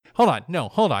Hold on. No,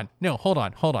 hold on. No, hold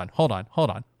on. Hold on. Hold on. Hold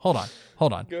on. Hold on.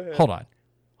 Hold on. Go ahead. Hold on.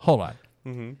 Hold on.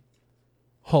 Mm-hmm.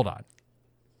 Hold on.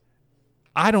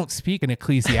 I don't speak an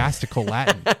ecclesiastical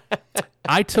Latin.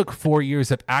 I took 4 years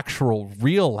of actual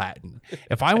real Latin.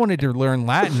 If I wanted to learn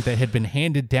Latin that had been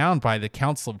handed down by the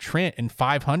Council of Trent in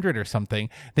 500 or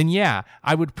something, then yeah,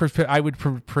 I would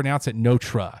pronounce it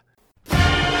Notre.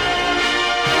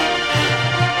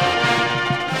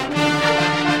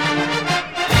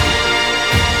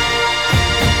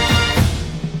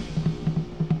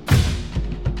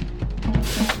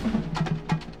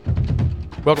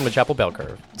 Welcome to Chapel Bell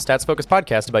Curve, stats focused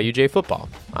podcast about UJ football.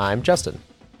 I'm Justin.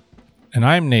 And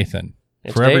I'm Nathan.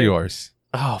 And forever today- yours.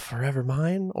 Oh, forever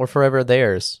mine or forever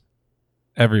theirs?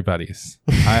 Everybody's.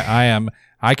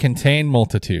 I contain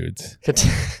multitudes.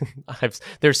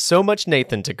 There's so much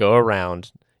Nathan to go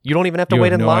around. You don't even have to You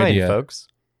wait have in no line, idea. folks.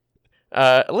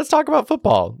 Let's talk about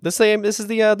football. This is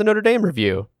the Notre Dame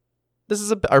review. This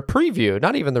is our preview,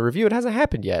 not even the review. It hasn't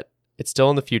happened yet. It's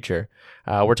still in the future.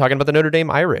 We're talking about the Notre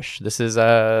Dame Irish. This is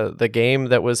the game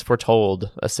that was foretold,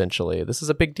 essentially. This is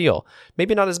a big deal.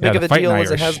 Maybe not as big of the a deal Fighting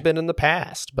as it has Irish. been in the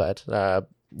past, but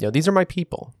these are my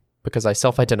people because I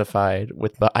self-identified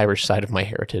with the Irish side of my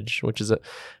heritage, which is a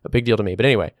big deal to me. But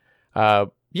anyway,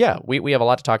 we have a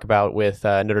lot to talk about with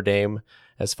Notre Dame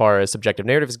as far as subjective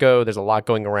narratives go. There's a lot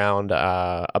going around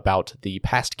about the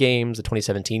past games, the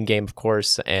 2017 game, of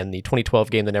course, and the 2012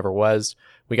 game that never was.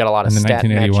 We got a lot of And the stat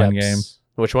 1981 matchups. game.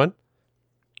 Which one?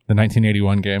 The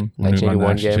 1981 game. When we won the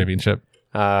 1981 national game. championship.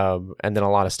 And then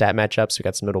a lot of stat matchups. We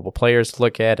got some notable players to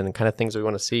look at and the kind of things we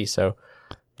want to see. So,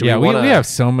 We have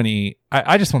so many.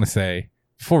 I just want to say,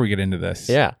 before we get into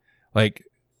this, like,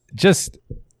 just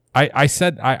I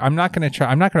said I'm not going to try.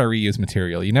 I'm not going to reuse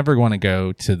material. You never want to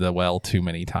go to the well too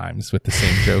many times with the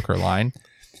same joke or line.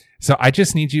 So I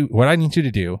just need you. What I need you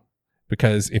to do,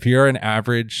 because if you're an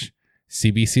average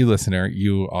CBC listener,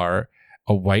 you are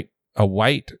a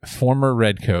white former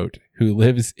redcoat who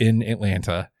lives in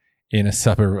Atlanta, in a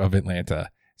suburb of Atlanta.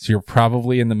 So you're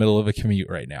probably in the middle of a commute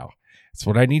right now.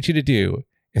 So what I need you to do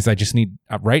is I just need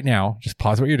right now, just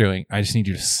pause what you're doing. I just need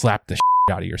you to slap the shit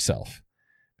out of yourself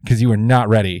because you are not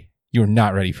ready. You are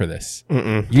not ready for this.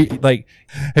 Mm-mm.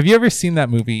 Have you ever seen that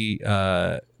movie,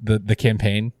 the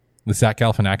Campaign with Zach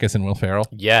Galifianakis and Will Ferrell?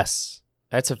 Yes.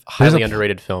 That's a highly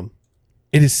underrated film.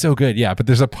 It is so good, yeah. But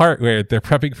there's a part where they're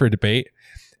prepping for a debate.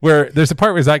 There's a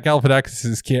part where Zach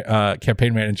Galifianakis'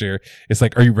 campaign manager is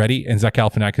like, "Are you ready?" And Zach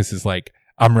Galifianakis is like,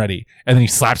 "I'm ready." And then he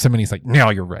slaps him, and he's like,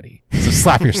 "Now you're ready. So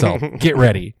slap yourself. Get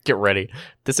ready." Get ready.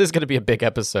 This is going to be a big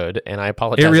episode, and I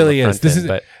apologize. It really on the is. front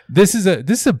end, This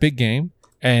is a big game,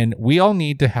 and we all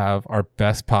need to have our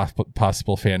best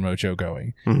possible fan mojo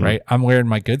going. Mhm. Right? I'm wearing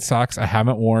my good socks. I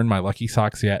haven't worn my lucky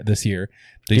socks yet this year.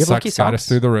 you These have lucky socks got us socks?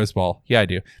 through the Rose Bowl. Yeah, I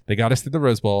do. They got us through the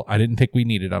Rose Bowl. I didn't think we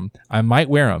needed them. I might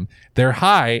wear them. They're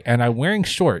high, and I'm wearing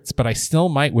shorts, but I still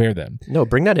might wear them. No,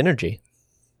 bring that energy.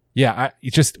 Yeah,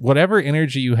 just whatever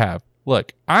energy you have.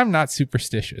 Look, I'm not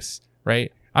superstitious,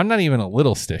 right? I'm not even a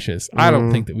little stitious. I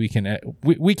don't think that we can,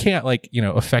 we can't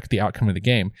affect the outcome of the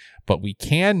game, but we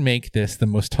can make this the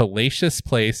most hellacious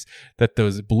place that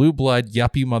those blue blood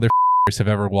yuppie motherfuckers have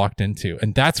ever walked into.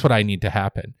 And that's what I need to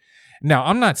happen. Now,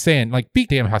 I'm not saying be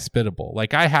damn hospitable.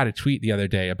 Like I had a tweet the other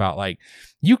day about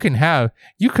you can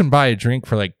buy a drink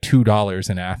for $2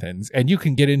 in Athens and you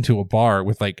can get into a bar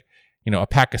with a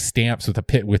pack of stamps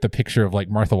with a picture of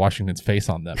Martha Washington's face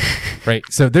on them, right?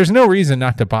 So there's no reason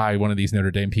not to buy one of these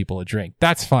Notre Dame people a drink.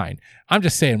 That's fine. I'm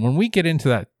just saying when we get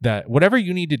into that whatever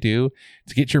you need to do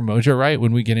to get your mojo right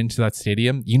when we get into that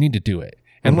stadium, you need to do it.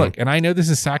 And look, and I know this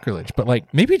is sacrilege, but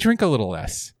maybe drink a little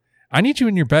less. I need you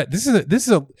in your bed. This is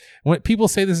a when people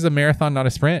say this is a marathon, not a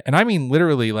sprint, and I mean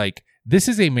literally this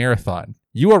is a marathon.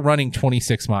 You are running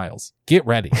 26 miles. Get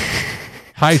ready.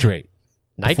 Hydrate.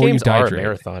 Night before you games are a dihydrate.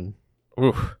 marathon.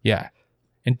 Oof. Yeah.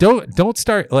 And don't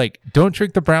start don't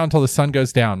drink the brown till the sun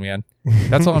goes down, man.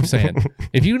 That's all I'm saying.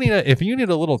 If you need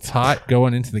a little tot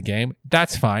going into the game,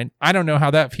 that's fine. I don't know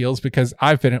how that feels because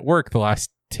I've been at work the last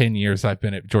 10 years I've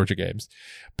been at Georgia games.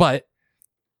 But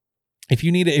if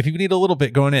you need a little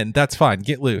bit going in, that's fine.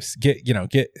 Get loose. Get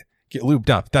lubed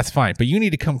up. That's fine. But you need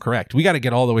to come correct. We got to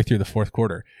get all the way through the fourth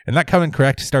quarter. And that coming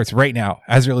correct starts right now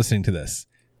as you're listening to this.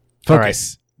 Focus. All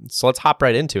right. So let's hop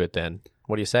right into it then.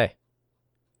 What do you say?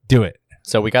 Do it.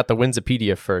 So we got the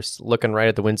Winsipedia first. Looking right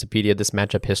at the Winsipedia, this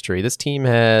matchup history. This team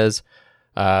has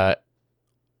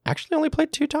actually only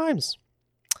played 2 times.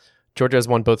 Georgia has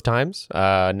won both times,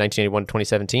 1981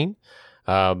 2017.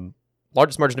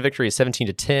 Largest margin of victory is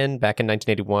 17-10 back in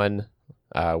 1981.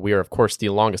 We are, of course, the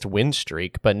longest win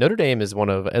streak, but Notre Dame is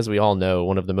as we all know,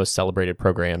 one of the most celebrated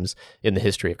programs in the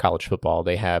history of college football.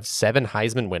 They have 7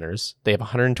 Heisman winners. They have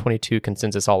 122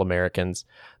 consensus All-Americans.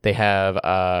 They have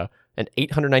an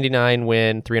 899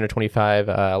 win, 325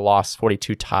 loss,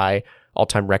 42 tie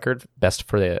all-time record.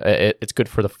 It's good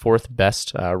for the 4th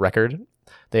best record.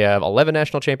 They have 11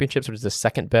 national championships, which is the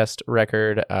 2nd best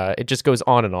record. It just goes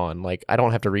on and on. Like, I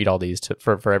don't have to read all these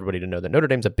for everybody to know that Notre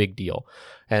Dame's a big deal.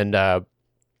 And a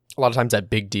lot of times that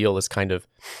big deal is kind of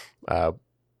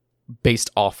based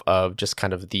off of just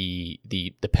kind of the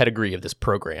pedigree of this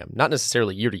program, not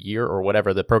necessarily year to year or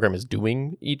whatever the program is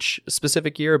doing each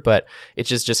specific year, but it's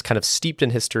just kind of steeped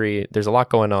in history. There's a lot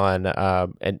going on,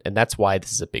 and that's why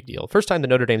this is a big deal. First time the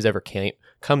Notre Dame's ever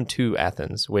come to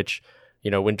Athens, which,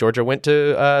 when Georgia went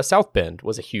to South Bend,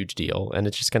 was a huge deal, and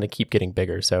it's just going to keep getting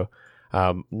bigger. So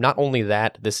not only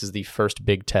that, this is the first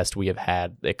big test we have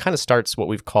had. It kind of starts what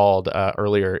we've called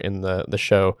earlier in the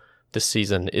show this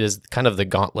season. It is kind of the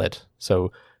gauntlet.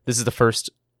 So this is the first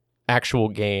actual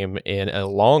game in a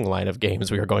long line of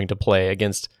games we are going to play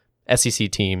against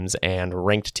SEC teams and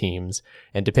ranked teams.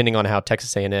 And depending on how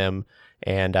Texas A&M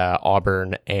and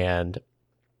Auburn and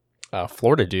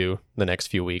Florida do the next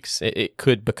few weeks, it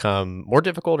could become more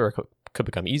difficult or it could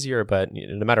become easier. But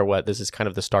no matter what, this is kind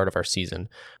of the start of our season.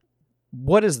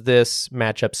 What does this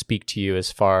matchup speak to you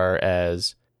as far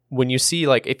as when you see,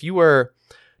 like, if you were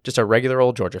just a regular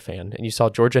old Georgia fan and you saw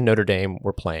Georgia and Notre Dame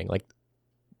were playing, like,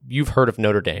 you've heard of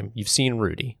Notre Dame, you've seen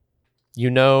Rudy, you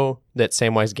know that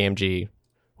Samwise Gamgee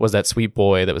was that sweet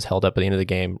boy that was held up at the end of the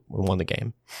game and won the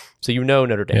game. So you know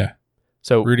Notre Dame. Yeah.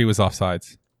 So Rudy was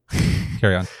offsides.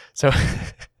 Carry on. So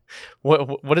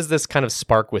what does this kind of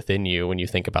spark within you when you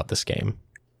think about this game?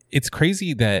 It's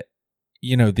crazy that,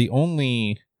 the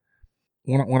only...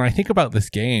 When I think about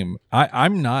this game,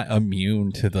 I'm not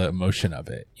immune to the emotion of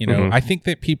it. I think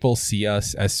that people see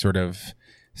us as sort of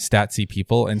statsy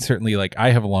people. And certainly, like,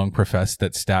 I have long professed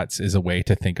that stats is a way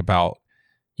to think about,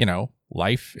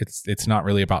 life. It's not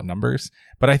really about numbers.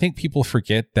 But I think people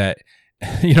forget that,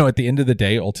 at the end of the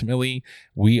day, ultimately,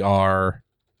 we are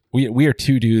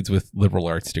 2 dudes with liberal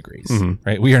arts degrees,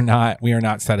 right? We are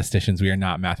not statisticians. We are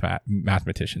not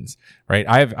mathematicians, right?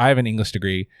 I have an English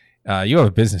degree. You have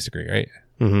a business degree, right?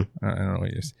 Mm-hmm. I don't know what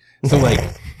it is. So, like,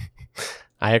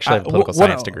 I actually have a political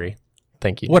science degree.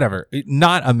 Thank you. Whatever.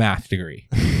 Not a math degree.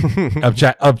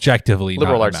 Objectively,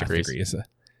 liberal not arts a math degrees. Degree.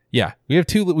 Yeah, we have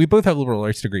 2. We both have liberal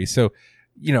arts degrees. So,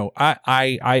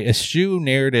 I eschew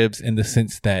narratives in the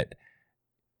sense that,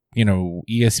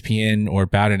 ESPN or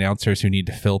bad announcers who need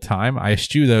to fill time. I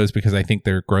eschew those because I think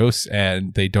they're gross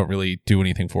and they don't really do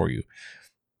anything for you.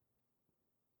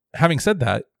 Having said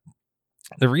that,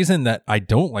 the reason that I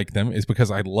don't like them is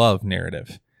because I love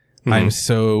narrative. I'm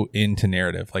so into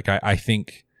narrative. Like, I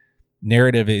think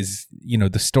narrative is,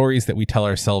 the stories that we tell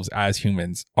ourselves as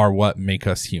humans are what make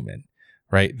us human,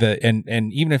 right?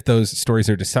 And even if those stories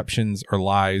are deceptions or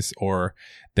lies or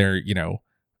they're,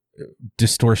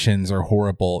 distortions or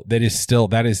horrible, that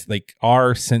is like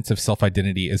our sense of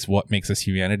self-identity is what makes us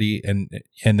humanity.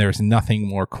 And there's nothing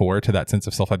more core to that sense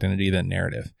of self-identity than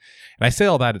narrative. And I say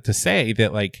all that to say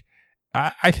that, like,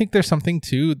 I think there's something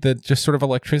to the just sort of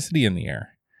electricity in the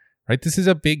air, right? This is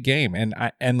a big game. And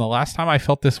the last time I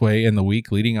felt this way in the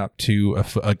week leading up to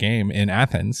a game in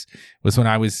Athens was when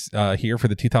I was here for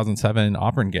the 2007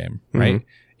 Auburn game, right?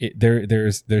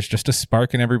 There's just a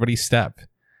spark in everybody's step,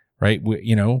 right?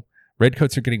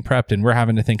 Redcoats are getting prepped and we're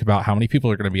having to think about how many people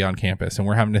are going to be on campus, and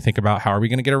we're having to think about how are we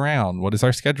going to get around? What is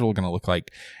our schedule going to look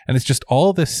like? And it's just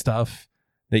all this stuff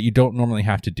that you don't normally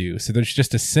have to do. So there's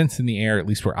just a sense in the air, at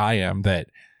least where I am, that,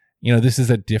 this is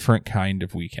a different kind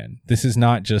of weekend. This is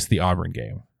not just the Auburn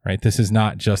game, right? This is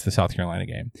not just the South Carolina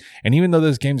game. And even though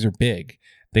those games are big,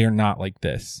 they are not like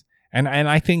this. And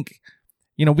I think,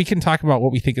 we can talk about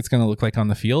what we think it's going to look like on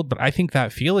the field, but I think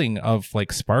that feeling of,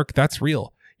 like, spark, that's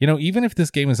real. Even if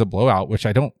this game is a blowout, which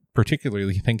I don't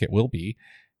particularly think it will be,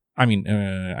 I mean,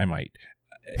 I might.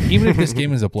 Even if this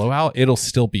game is a blowout, it'll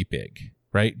still be big.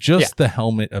 Right? Just the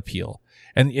helmet appeal.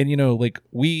 And like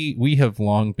we have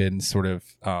long been sort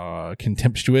of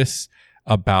contemptuous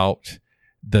about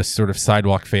the sort of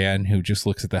sidewalk fan who just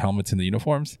looks at the helmets and the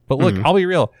uniforms. But look, I'll be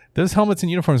real. Those helmets and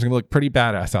uniforms are going to look pretty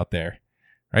badass out there.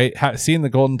 Right? Seeing the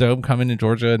Golden Dome come into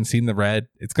Georgia and seeing the red,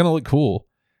 it's going to look cool.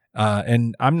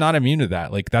 And I'm not immune to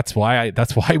that. Like, that's why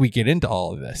we get into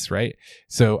all of this, right?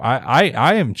 So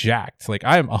I am jacked. Like,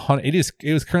 I am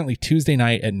it was currently Tuesday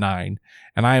night at 9,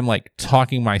 and I am, like,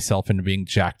 talking myself into being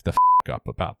jacked the up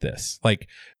about this. Like,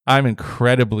 I'm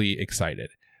incredibly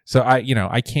excited. So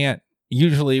I can't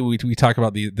usually we talk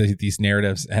about these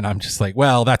narratives and I'm just like,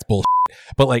 well, that's bullshit.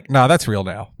 But like, no, that's real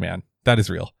now, man. That is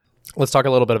real. Let's talk a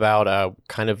little bit about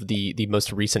kind of the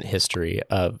most recent history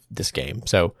of this game.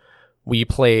 So we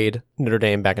played Notre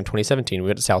Dame back in 2017. We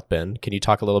went to South Bend. Can you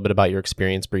talk a little bit about your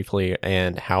experience briefly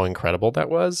and how incredible that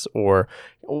was? Or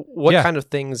what kind of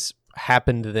things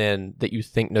happened then that you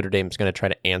think Notre Dame is going to try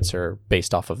to answer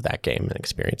based off of that game and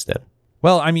experience then?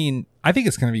 Well, I mean, I think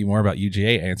it's going to be more about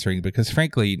UGA answering because,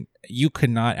 frankly, you could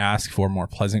not ask for a more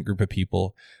pleasant group of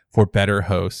people, for better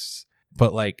hosts.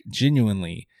 But, like,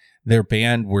 genuinely, their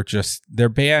band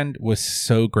was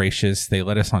so gracious. They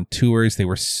let us on tours. They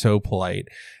were so polite.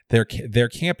 Their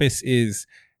campus is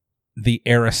the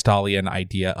Aristotelian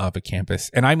idea of a campus.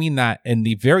 And I mean that in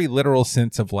the very literal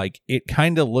sense of, like, it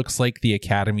kind of looks like the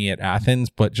Academy at Athens,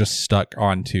 but just stuck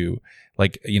onto,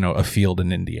 like, you know, a field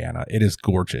in Indiana. It is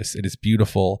gorgeous. It is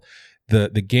beautiful. The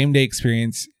game day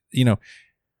experience, you know,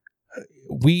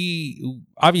 we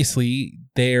obviously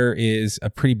there is a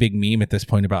pretty big meme at this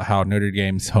point about how Notre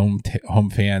Dame's home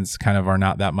fans kind of are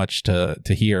not that much to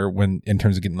hear when in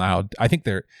terms of getting loud. I think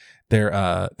their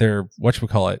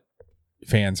whatchamacallit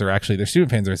fans are actually, their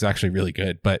student fans are actually really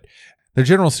good, but their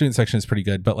general student section is pretty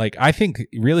good. But like, I think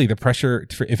really the pressure,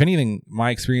 if anything,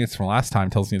 my experience from last time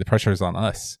tells me the pressure is on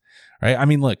us, right? I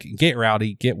mean, look, get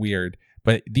rowdy, get weird,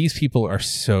 but these people are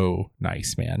so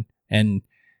nice, man.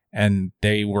 And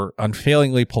they were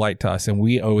unfailingly polite to us, and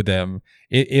we owe them.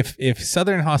 If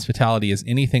Southern hospitality is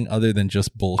anything other than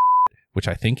just bullshit, which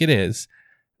I think it is,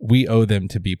 we owe them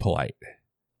to be polite.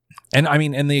 And I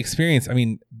mean, and the experience, I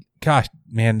mean, gosh,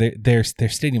 man, their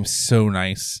stadium's so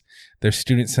nice. Their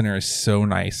student center is so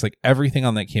nice. Like, everything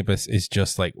on that campus is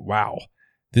just like, wow.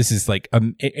 This is like,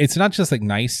 it's not just like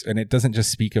nice, and it doesn't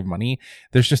just speak of money.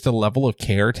 There's just a level of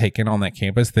care taken on that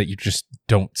campus that you just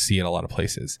don't see in a lot of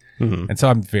places. Mm-hmm. And so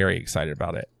I'm very excited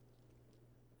about it.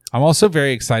 I'm also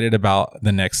very excited about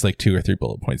the next like 2 or 3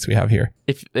 bullet points we have here.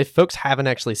 If folks haven't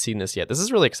actually seen this yet, this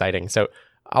is really exciting. So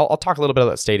I'll talk a little bit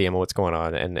about that stadium and what's going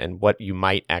on and what you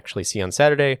might actually see on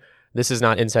Saturday. This is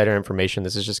not insider information.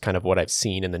 This is just kind of what I've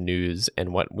seen in the news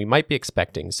and what we might be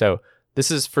expecting. So this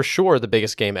is for sure the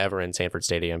biggest game ever in Sanford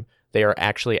Stadium. They are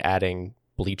actually adding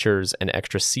bleachers and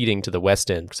extra seating to the West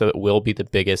End, so it will be the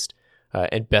biggest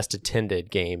and best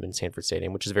attended game in Sanford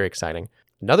Stadium, which is very exciting.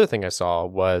 Another thing I saw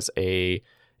was a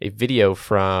video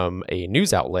from a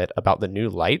news outlet about the new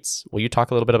lights. Will you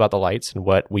talk a little bit about the lights and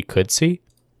what we could see?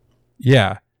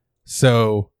 Yeah.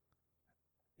 So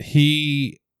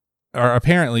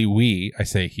apparently we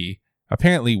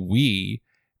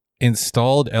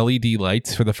installed LED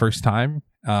lights for the first time.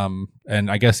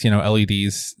 And I guess, you know,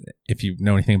 LEDs, if you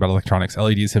know anything about electronics,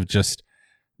 LEDs have just,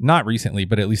 not recently,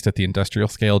 but at least at the industrial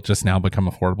scale, just now become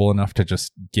affordable enough to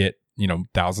just get, you know,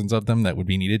 thousands of them that would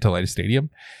be needed to light a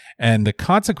stadium. And the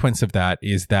consequence of that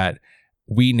is that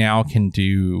we now can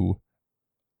do,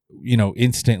 you know,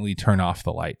 instantly turn off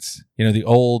the lights. You know, the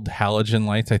old halogen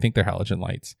lights, I think they're halogen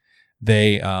lights.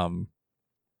 The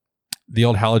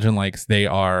old halogen lights, they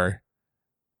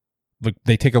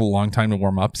take a long time to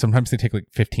warm up. Sometimes they take like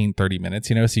 15, 30 minutes,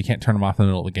 you know, so you can't turn them off in the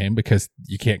middle of the game because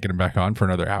you can't get them back on for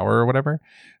another hour or whatever.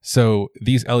 So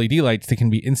these LED lights, they can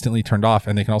be instantly turned off,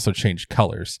 and they can also change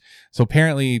colors. So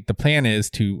apparently the plan is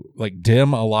to like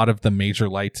dim a lot of the major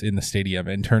lights in the stadium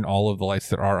and turn all of the lights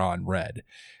that are on red.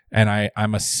 And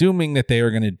I'm assuming that they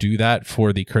are going to do that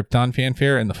for the Krypton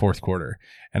fanfare in the fourth quarter.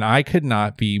 And I could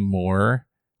not be more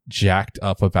jacked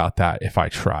up about that if I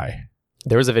try.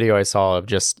 There was a video I saw of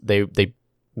just they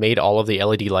made all of the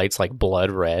LED lights like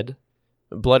blood red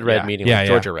meaning like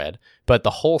Georgia red, but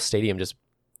the whole stadium just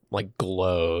like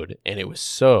glowed, and it was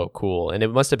so cool. And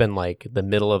it must have been like the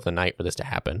middle of the night for this to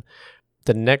happen.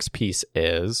 The next piece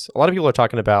is, a lot of people are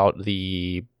talking about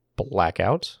the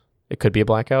blackout. It could be a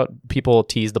blackout. People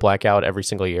tease the blackout every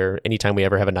single year. Anytime we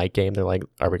ever have a night game, they're like,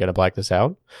 are we going to black this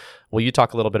out? Will you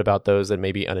talk a little bit about those that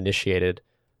may be uninitiated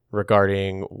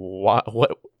regarding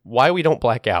why we don't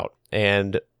black out,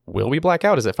 and will we black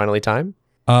out? Is it finally time?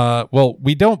 Well,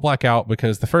 we don't black out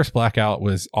because the first blackout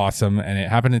was awesome, and it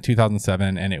happened in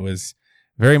 2007, and it was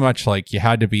very much like you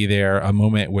had to be there, a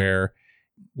moment where,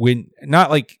 when not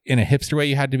like in a hipster way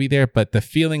you had to be there, but the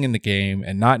feeling in the game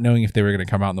and not knowing if they were going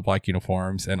to come out in the black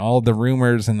uniforms and all the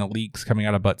rumors and the leaks coming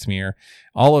out of Buttsmeer,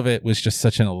 all of it was just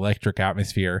such an electric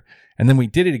atmosphere. And then we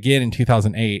did it again in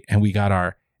 2008, and we got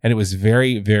and it was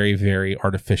very, very, very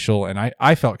artificial. And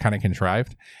I felt kind of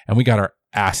contrived, and we got our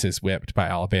asses whipped by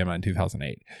Alabama in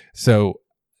 2008. So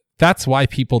that's why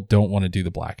people don't want to do the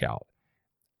blackout.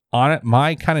 On it,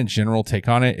 my kind of general take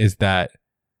on it is that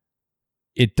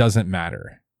it doesn't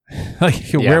matter.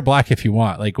 Like, you wear black if you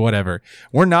want, like, whatever.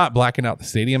 We're not blacking out the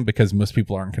stadium because most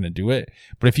people aren't going to do it.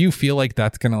 But if you feel like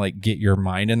that's going to like get your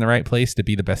mind in the right place to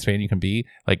be the best fan you can be,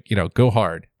 like, you know, go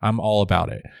hard. I'm all about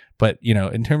it. But, you know,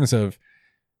 in terms of,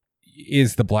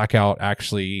 is the blackout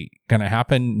actually going to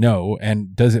happen? No.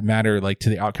 And does it matter like to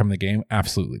the outcome of the game?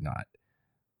 Absolutely not.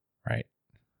 Right.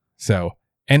 So,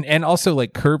 and also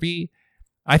like Kirby,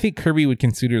 I think Kirby would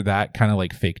consider that kind of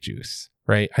like fake juice.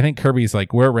 Right. I think Kirby's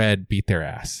like, we're red, beat their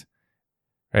ass.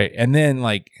 Right. And then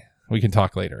like we can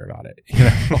talk later about it.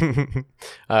 You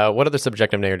know? What other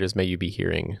subjective narratives may you be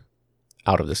hearing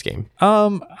out of this game?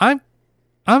 I'm,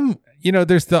 you know,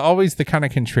 there's always the kind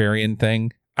of contrarian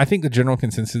thing. I think the general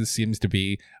consensus seems to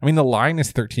be, I mean, the line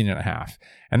is 13.5,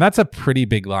 and that's a pretty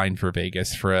big line for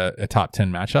Vegas for a top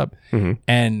 10 matchup. Mm-hmm.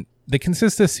 And the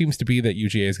consensus seems to be that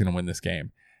UGA is going to win this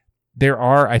game. There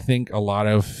are, I think, a lot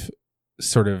of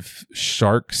sort of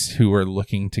sharks who are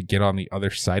looking to get on the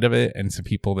other side of it, and some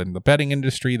people in the betting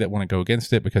industry that want to go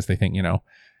against it because they think, you know,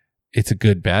 it's a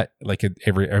good bet, like it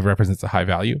represents a high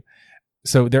value.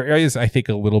 So there is, I think,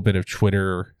 a little bit of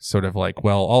Twitter sort of like,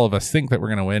 well, all of us think that we're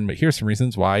going to win, but here's some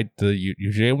reasons why the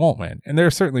UGA won't win. And there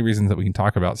are certainly reasons that we can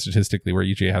talk about statistically where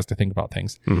UGA has to think about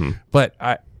things. Mm-hmm. But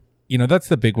you know, that's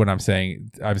the big one I'm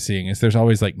seeing is there's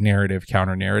always like narrative,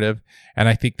 counter narrative. And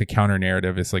I think the counter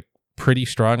narrative is like pretty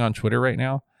strong on Twitter right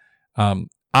now.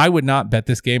 I would not bet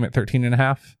this game at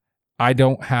 13.5. I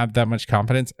don't have that much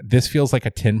confidence. This feels like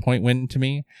a 10-point win to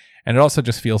me. And it also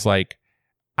just feels like,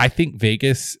 I think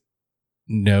Vegas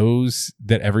knows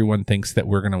that everyone thinks that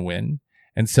we're going to win.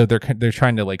 And so they're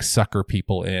trying to like sucker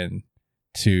people in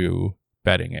to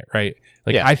betting it, right?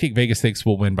 Like, I think Vegas thinks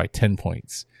we'll win by 10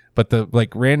 points. But the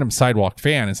like random sidewalk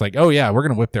fan is like, oh yeah, we're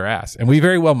going to whip their ass. And we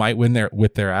very well might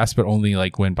whip their ass, but only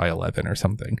like win by 11 or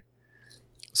something.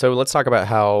 So let's talk about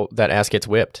how that ass gets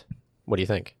whipped. What do you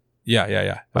think?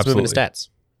 Yeah. Let's move into stats.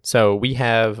 So we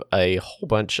have a whole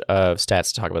bunch of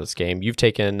stats to talk about this game. You've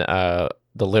taken the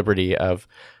liberty of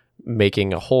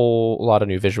making a whole lot of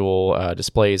new visual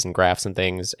displays and graphs and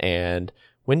things. And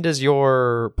when does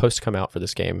your post come out for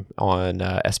this game on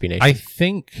SB Nation? I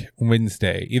think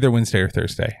Wednesday, either Wednesday or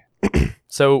Thursday.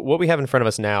 So what we have in front of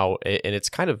us now, and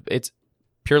it's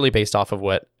purely based off of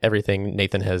what everything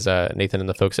Nathan and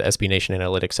the folks at SB Nation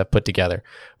Analytics have put together.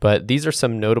 But these are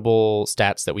some notable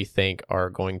stats that we think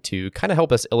are going to kind of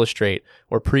help us illustrate,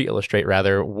 or pre-illustrate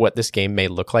rather, what this game may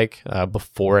look like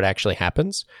before it actually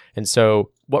happens. And so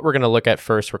what we're going to look at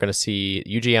first, we're going to see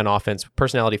UGA on offense,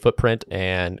 personality footprint,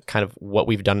 and kind of what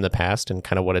we've done in the past and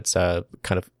kind of what it's kind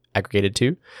of aggregated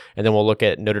to. And then we'll look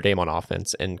at Notre Dame on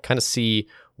offense and kind of see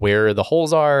where the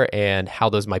holes are and how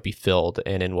those might be filled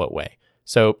and in what way.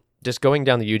 So just going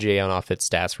down the UGA on offense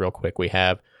stats real quick, we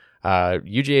have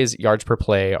UGA's yards per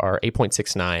play are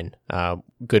 8.69,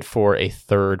 good for a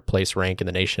third place rank in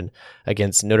the nation,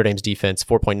 against Notre Dame's defense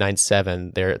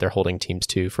 4.97. They're holding teams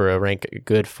to for a rank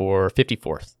good for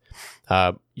 54th.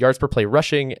 Yards per play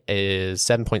rushing is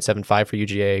 7.75 for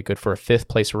UGA, good for a fifth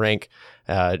place rank.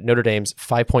 Notre Dame's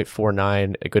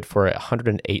 5.49, good for a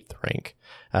 108th rank.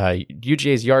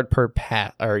 UGA's yards per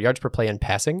play in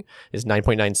passing is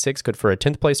 9.96, good for a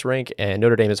 10th place rank, and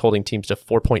Notre Dame is holding teams to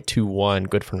 4.21,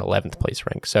 good for an 11th place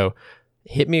rank. So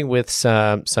hit me with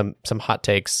some hot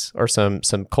takes or some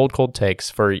cold takes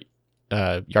for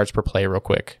yards per play real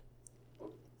quick.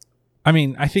 I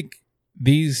mean, I think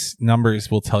these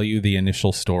numbers will tell you the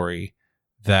initial story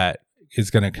that is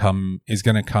going to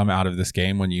come out of this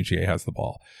game when UGA has the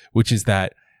ball, which is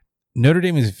that Notre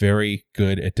Dame is very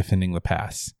good at defending the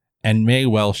pass and may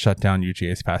well shut down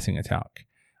UGA's passing attack.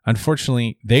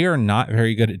 Unfortunately, they are not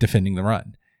very good at defending the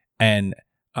run. And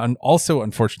also,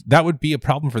 unfortunately, that would be a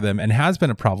problem for them and has been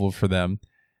a problem for them,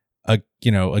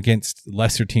 against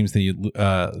lesser teams than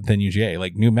UGA.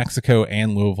 Like New Mexico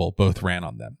and Louisville both ran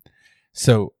on them.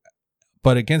 So,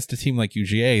 but against a team like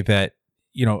UGA that,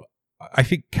 I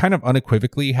think kind of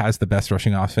unequivocally has the best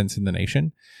rushing offense in the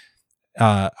nation,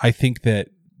 I think that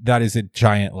is a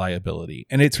giant liability.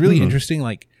 And it's really interesting.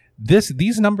 Like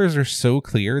these numbers are so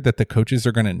clear that the coaches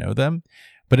are going to know them,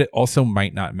 but it also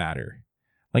might not matter.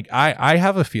 Like I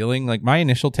have a feeling, like my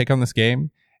initial take on this game,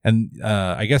 and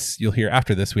I guess you'll hear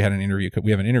after this, we have an interview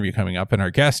coming up, and our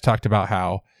guest talked about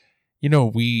how,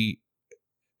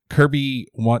 Kirby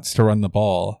wants to run the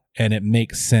ball and it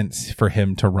makes sense for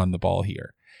him to run the ball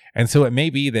here. And so it may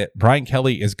be that Brian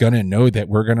Kelly is going to know that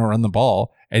we're going to run the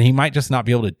ball, and he might just not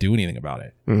be able to do anything about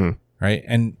it. Mm-hmm. Right.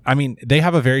 And I mean, they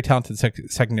have a very talented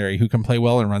secondary who can play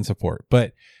well in run support.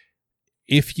 But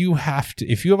if you have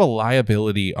a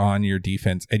liability on your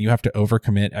defense and you have to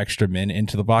overcommit extra men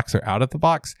into the box or out of the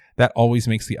box, that always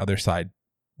makes the other side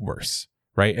worse.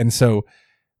 Right. And so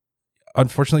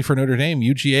unfortunately for Notre Dame,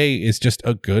 UGA is just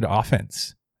a good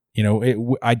offense. You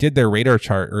know, I did their radar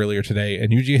chart earlier today,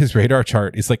 and UGA's radar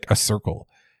chart is like a circle.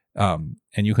 And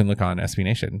you can look on SB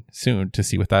Nation soon to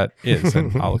see what that is,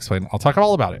 and I'll talk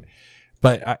all about it.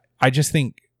 But I just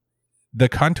think the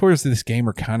contours of this game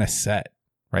are kind of set,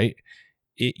 right?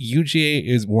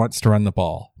 UGA wants to run the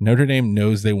ball. Notre Dame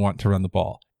knows they want to run the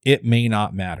ball. It may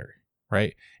not matter,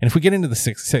 right? And if we get into the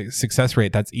success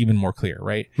rate, that's even more clear,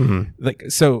 right? Mm-hmm. Like,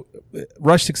 so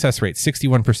rush success rate,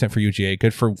 61% for UGA,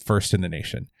 good for first in the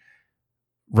nation.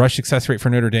 Rush success rate for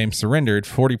Notre Dame surrendered,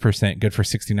 40%, good for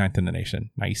 69th in the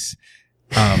nation. Nice.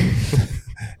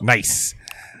 Nice.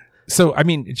 So, I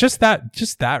mean, just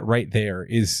that right there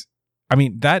is, I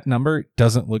mean, that number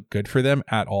doesn't look good for them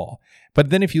at all. But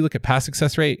then if you look at pass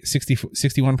success rate,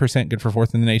 61% good for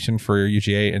fourth in the nation for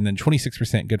UGA, and then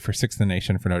 26% good for sixth in the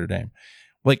nation for Notre Dame.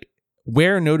 Like,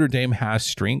 where Notre Dame has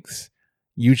strengths,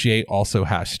 UGA also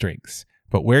has strengths.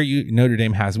 But where Notre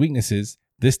Dame has weaknesses,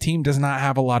 this team does not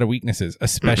have a lot of weaknesses,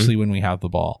 especially when we have the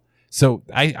ball. So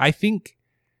I think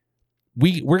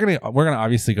we're gonna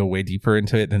obviously go way deeper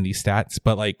into it than these stats,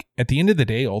 but like at the end of the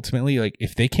day, ultimately, like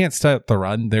if they can't start the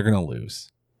run, they're gonna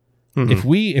lose. Mm-hmm.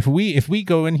 If we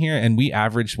go in here and we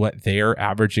average what they're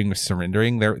averaging with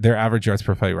surrendering, their average yards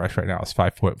per play rush right now is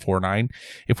 5.49.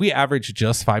 If we average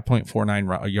just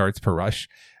 5.49 yards per rush,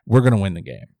 we're gonna win the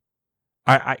game.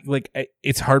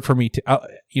 It's hard for me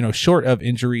to, short of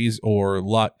injuries or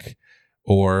luck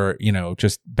or,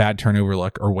 just bad turnover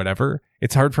luck or whatever,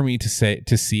 it's hard for me to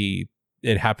see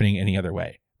it happening any other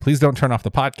way. Please don't turn off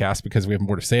the podcast because we have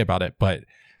more to say about it, but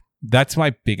that's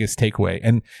my biggest takeaway.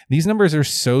 And these numbers are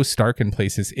so stark in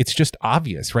places. It's just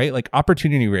obvious, right? Like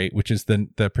opportunity rate, which is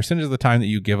the percentage of the time that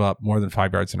you give up more than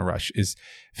 5 yards in a rush, is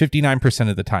 59%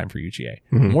 of the time for UGA.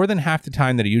 Mm-hmm. More than half the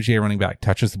time that a UGA running back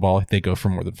touches the ball, they go for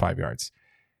more than 5 yards.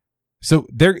 So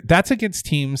that's against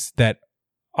teams that,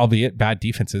 albeit bad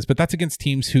defenses, but that's against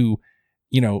teams who,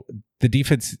 the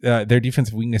defense, their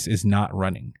defensive weakness is not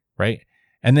running, right?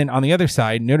 And then on the other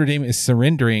side, Notre Dame is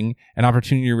surrendering an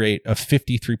opportunity rate of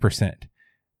 53%,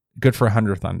 good for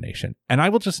 100th on the nation. And I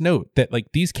will just note that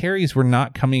like these carries were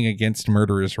not coming against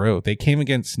Murderers Row. They came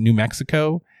against New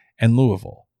Mexico and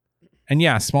Louisville. And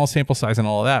yeah, small sample size and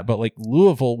all of that, but like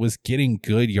Louisville was getting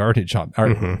good yardage of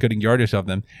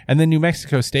them. And then New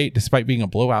Mexico State, despite being a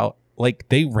blowout, like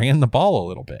they ran the ball a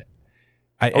little bit.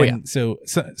 So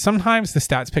sometimes the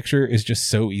stats picture is just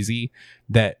so easy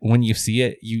that when you see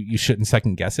it, you shouldn't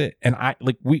second guess it. And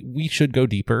we should go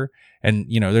deeper. And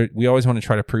we always want to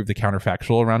try to prove the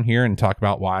counterfactual around here and talk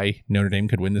about why Notre Dame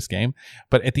could win this game.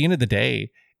 But at the end of the day,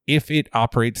 if it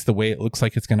operates the way it looks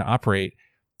like it's going to operate,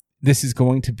 this is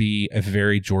going to be a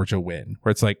very Georgia win, where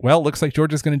it's like, well, looks like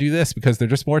Georgia's going to do this because they're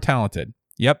just more talented.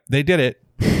 Yep, they did it.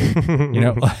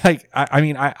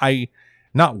 I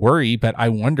not worry, but I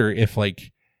wonder if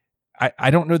I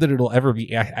don't know that it'll ever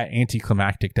be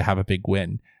anticlimactic to have a big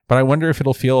win, but I wonder if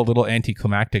it'll feel a little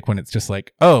anticlimactic when it's just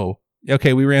like, oh,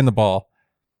 okay, we ran the ball.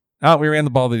 Oh, we ran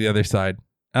the ball to the other side.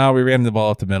 Oh, we ran the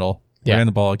ball up the middle. Yeah. We ran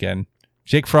the ball again.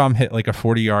 Jake Fromm hit like a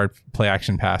 40-yard play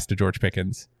action pass to George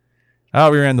Pickens. Oh,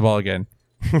 we ran the ball again.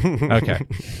 Okay.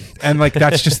 And like,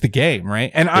 that's just the game,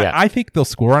 right? And yeah. I think they'll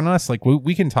score on us. Like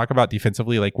we can talk about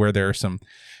defensively, like where there are some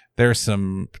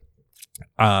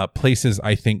places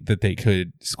I think that they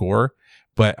could score.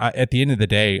 But at the end of the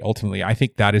day, ultimately, I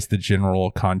think that is the general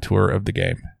contour of the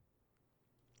game.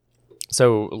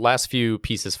 So last few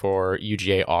pieces for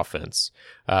UGA offense.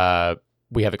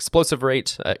 We have explosiveness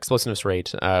rate.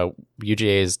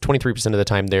 UGA is 23% of the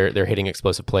time they're hitting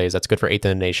explosive plays. That's good for 8th in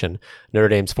the nation. Notre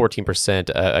Dame's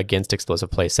 14% against explosive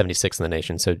plays, 76th in the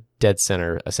nation. So dead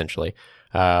center essentially.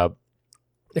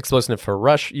 Explosive for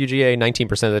rush, UGA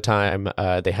 19% of the time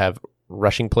they have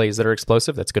rushing plays that are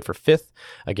explosive. That's good for 5th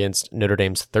against Notre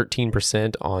Dame's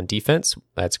 13% on defense.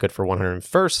 That's good for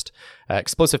 101st.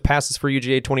 Explosive passes for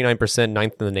UGA, 29%, 9th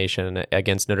in the nation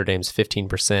against Notre Dame's 15%,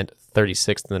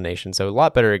 36th in the nation. So a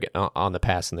lot better on the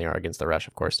pass than they are against the rush,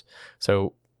 of course.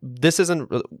 So this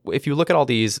isn't, if you look at all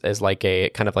these as like a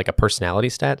kind of like a personality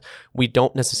stat, we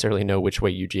don't necessarily know which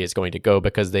way UGA is going to go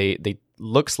because they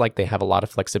looks like they have a lot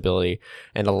of flexibility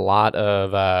and a lot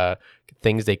of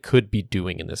things they could be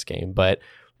doing in this game. But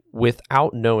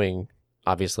without knowing,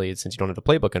 obviously, since you don't have the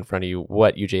playbook in front of you,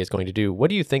 what UGA is going to do,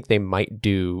 what do you think they might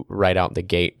do right out the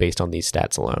gate based on these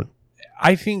stats alone?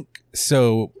 I think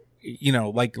so,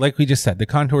 like we just said, the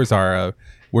contours are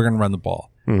we're going to run the ball.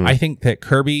 Mm-hmm. I think that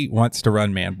Kirby wants to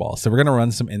run man ball. So we're going to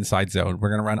run some inside zone. We're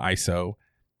going to run ISO.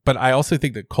 But I also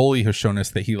think that Coley has shown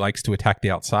us that he likes to attack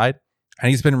the outside. And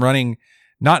he's been running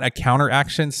not a counter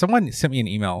action. Someone sent me an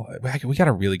email. We got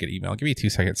a really good email. Give me 2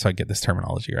 seconds so I get this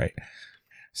terminology right.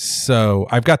 So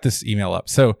I've got this email up.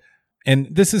 So, and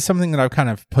this is something that I've kind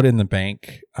of put in the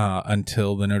bank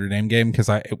until the Notre Dame game, because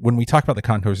when we talk about the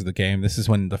contours of the game, this is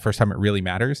when the first time it really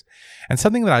matters. And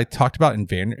something that I talked about in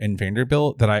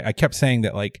Vanderbilt that I kept saying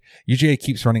that like UGA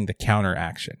keeps running the counter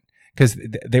action, because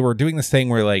they were doing this thing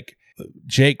where like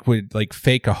Jake would like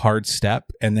fake a hard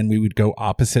step and then we would go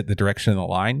opposite the direction of the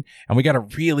line. And we got a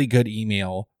really good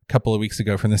email a couple of weeks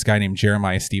ago from this guy named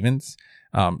Jeremiah Stevens.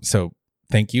 So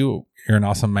thank you. You're an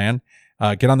awesome man.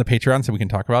 Get on the Patreon so we can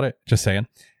talk about it. Just saying.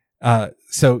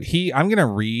 So I'm going to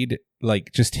read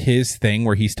like just his thing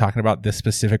where he's talking about this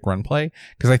specific run play,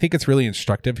 because I think it's really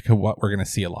instructive to what we're going to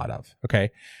see a lot of. Okay.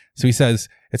 So he says,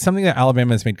 it's something that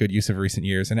Alabama has made good use of recent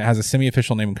years, and it has a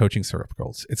semi-official name in coaching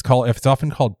circles. It's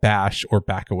often called bash or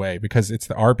back away, because it's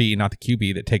the RB, not the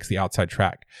QB, that takes the outside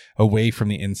track away from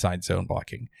the inside zone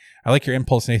blocking. I like your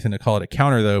impulse, Nathan, to call it a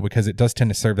counter, though, because it does tend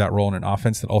to serve that role in an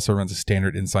offense that also runs a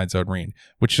standard inside zone read,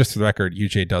 which, just for the record,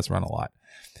 UJ does run a lot.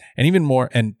 And even more,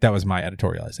 and that was my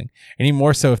editorializing, and even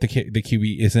more so if the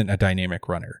QB isn't a dynamic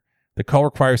runner. The call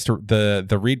requires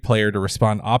the read player to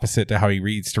respond opposite to how he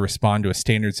reads to respond to a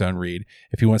standard zone read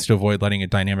if he wants to avoid letting a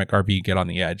dynamic RB get on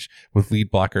the edge with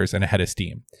lead blockers and a head of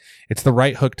steam. It's the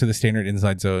right hook to the standard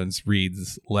inside zones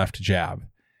reads left jab.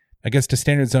 Against a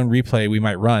standard zone replay we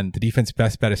might run, the defense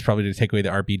best bet is probably to take away the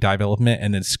RB dive element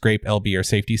and then scrape LB or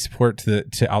safety support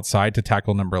to outside to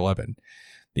tackle number 11.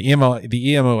 The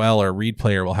EMOL or read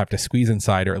player will have to squeeze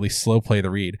inside or at least slow play the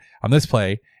read. On this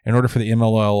play, in order for the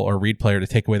MLL or read player to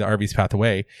take away the RB's path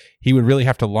away, he would really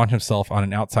have to launch himself on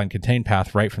an outside contained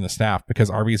path right from the snap, because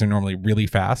RBs are normally really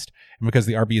fast and because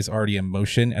the RB is already in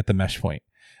motion at the mesh point.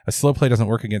 A slow play doesn't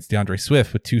work against DeAndre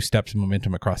Swift with 2 steps of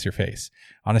momentum across your face.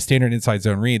 On a standard inside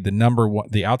zone read,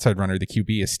 the outside runner, the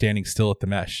QB, is standing still at the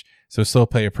mesh, so a slow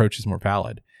play approach is more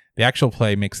valid. The actual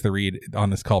play makes the read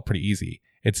on this call pretty easy.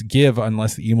 It's give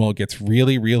unless the emo gets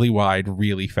really, really wide,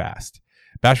 really fast.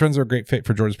 Bash runs are a great fit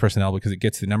for Georgia's personnel because it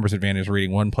gets the numbers advantage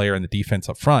reading one player in the defense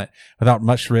up front without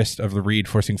much risk of the read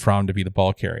forcing Fromm to be the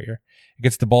ball carrier. It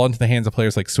gets the ball into the hands of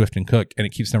players like Swift and Cook, and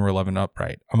it keeps number 11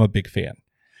 upright. I'm a big fan.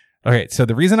 Okay, so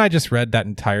the reason I just read that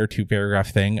entire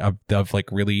 2-paragraph thing of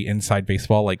like really inside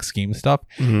baseball like scheme stuff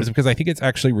is because I think it's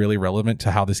actually really relevant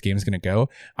to how this game is going to go.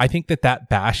 I think that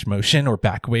bash motion or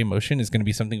back away motion is going to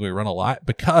be something we run a lot,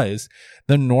 because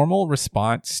the normal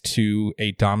response to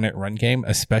a dominant run game,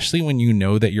 especially when you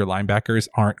know that your linebackers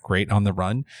aren't great on the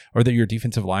run or that your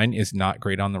defensive line is not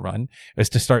great on the run, is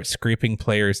to start scraping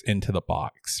players into the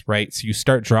box, right? So you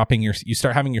start having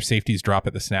your safeties drop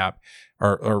at the snap,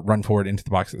 or run forward into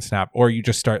the box at the snap, or you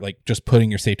just start like just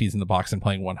putting your safeties in the box and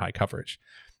playing one high coverage.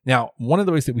 Now, one of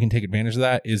the ways that we can take advantage of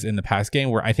that is in the pass game,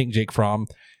 where I think Jake Fromm,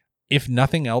 if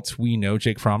nothing else, we know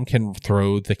Jake Fromm can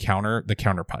throw the counter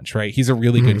punch, right? He's a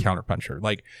really good counter puncher.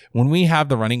 Like when we have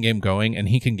the running game going and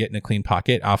he can get in a clean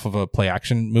pocket off of a play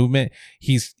action movement,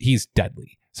 he's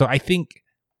deadly. So I think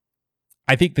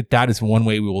that is one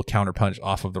way we will counter punch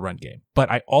off of the run game. But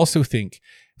I also think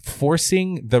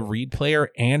forcing the read player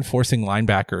and forcing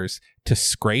linebackers to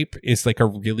scrape is like a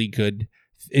really good,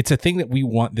 it's a thing that we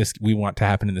want to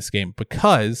happen in this game,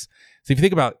 because so if you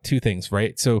think about 2 things,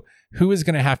 right? So who is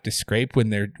going to have to scrape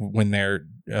when they're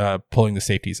pulling the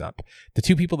safeties up? The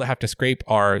 2 people that have to scrape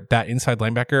are that inside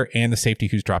linebacker and the safety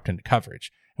who's dropped into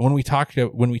coverage. And when we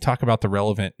talk about the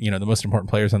relevant, the most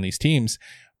important players on these teams,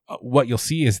 what you'll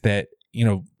see is that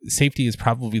safety is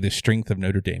probably the strength of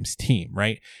Notre Dame's team,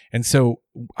 right? And so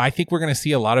I think we're going to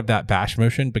see a lot of that bash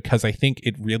motion, because I think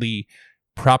it really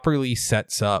properly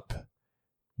sets up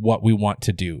what we want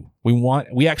to do.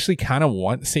 We actually kind of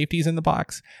want safeties in the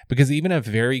box, because even a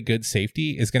very good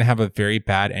safety is going to have a very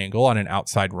bad angle on an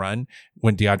outside run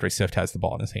when DeAndre Swift has the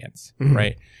ball in his hands,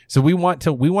 right? So we want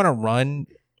to run,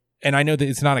 and I know that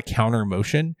it's not a counter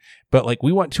motion, but like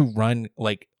we want to run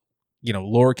like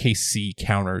lowercase c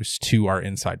counters to our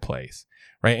inside plays,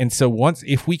 right? And so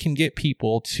if we can get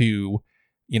people to,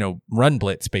 run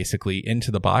blitz basically into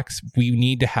the box, we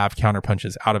need to have counter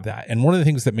punches out of that. And one of the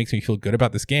things that makes me feel good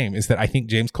about this game is that I think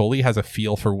James Coley has a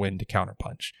feel for when to counter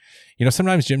punch.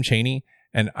 Sometimes Jim Chaney,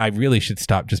 and I really should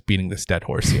stop just beating this dead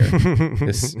horse here,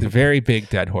 this very big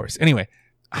dead horse. Anyway,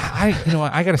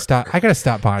 I gotta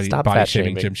stop body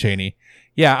shaming Jim Chaney.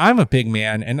 Yeah, I'm a big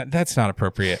man, and that's not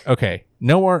appropriate. Okay,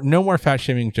 no more fat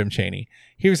shaming Jim Chaney.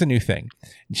 Here's a new thing: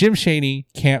 Jim Chaney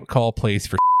can't call plays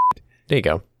for. There you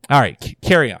go. All right,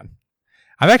 carry on.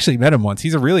 I've actually met him once.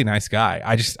 He's a really nice guy.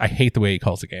 I hate the way he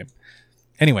calls the game.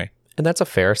 Anyway, and that's a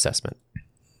fair assessment.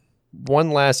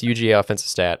 One last UGA offensive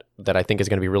stat that I think is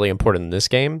going to be really important in this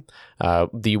game: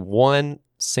 the one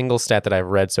single stat that I've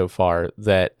read so far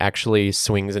that actually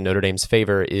swings in Notre Dame's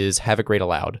favor is havoc rate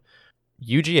allowed.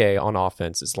 UGA on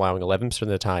offense is allowing 11% of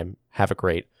the time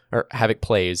havoc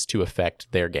plays to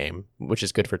affect their game, which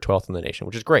is good for 12th in the nation,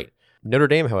 which is great. Notre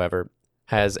Dame, however,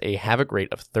 has a havoc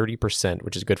rate of 30%,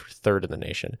 which is good for 3rd in the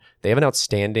nation. They have an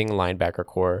outstanding linebacker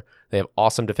core. They have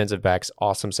awesome defensive backs,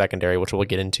 awesome secondary, which we'll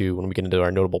get into when we get into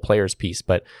our notable players piece.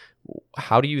 But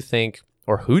how do you think,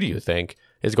 or who do you think,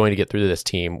 is going to get through this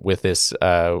team with this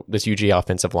UGA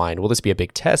offensive line? Will this be a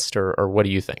big test, or what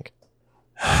do you think?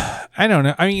 I don't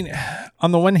know. I mean,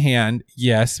 on the one hand,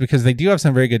 yes, because they do have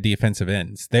some very good defensive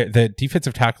ends. The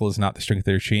defensive tackle is not the strength of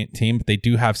their team, but they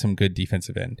do have some good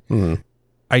defensive end. Mm-hmm.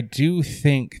 I do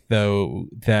think, though,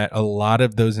 that a lot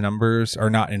of those numbers are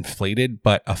not inflated,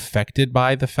 but affected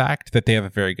by the fact that they have a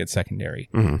very good secondary.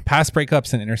 Mm-hmm. Pass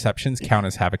breakups and interceptions count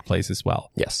as havoc plays as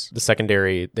well. Yes. The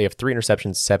secondary, they have 3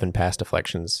 interceptions, 7 pass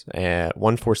deflections,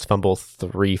 1 forced fumble,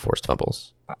 3 forced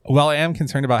fumbles. While I am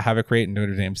concerned about havoc rate in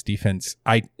Notre Dame's defense,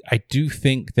 I do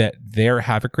think that their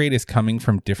havoc rate is coming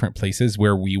from different places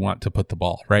where we want to put the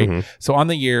ball, right? Mm-hmm. So on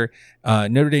the year,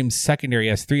 Notre Dame's secondary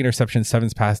has 3 interceptions, 7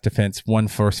 pass defense, 1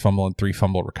 forced fumble, and 3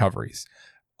 fumble recoveries.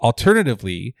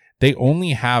 Alternatively, they only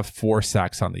have 4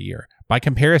 sacks on the year. By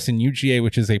comparison, UGA,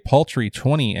 which is a paltry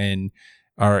 20 and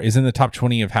is in the top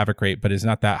 20 of havoc rate, but is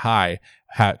not that high,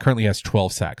 currently has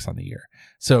 12 sacks on the year.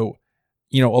 So,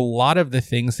 a lot of the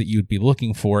things that you'd be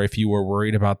looking for if you were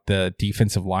worried about the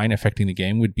defensive line affecting the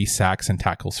game would be sacks and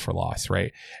tackles for loss,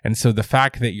 right? And so the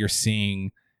fact that you're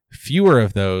seeing fewer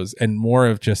of those and more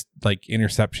of just like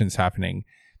interceptions happening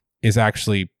is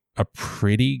actually a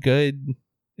pretty good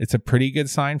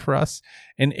sign for us.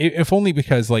 And if only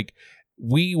because like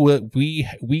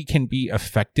we can be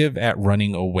effective at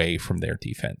running away from their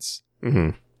defense.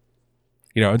 Mm-hmm.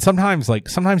 And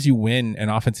sometimes you win an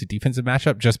offensive defensive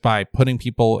matchup just by putting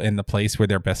people in the place where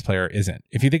their best player isn't.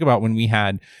 If you think about when we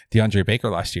had DeAndre Baker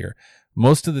last year,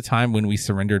 most of the time when we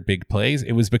surrendered big plays,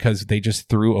 it was because they just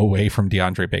threw away from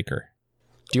DeAndre Baker.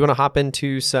 Do you want to hop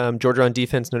into some Georgia on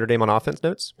defense, Notre Dame on offense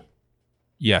notes?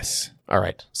 Yes. All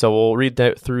right. So we'll read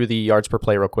through the yards per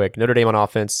play real quick. Notre Dame on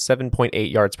offense, 7.8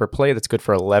 yards per play. That's good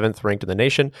for 11th ranked in the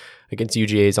nation. Against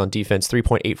UGA's on defense,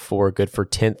 3.84, good for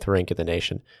 10th ranked in the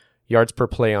nation. Yards per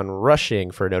play on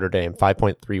rushing for Notre Dame,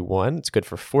 5.31. It's good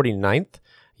for 49th.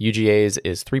 UGA's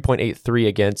is 3.83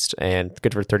 against and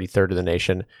good for 33rd in the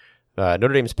nation.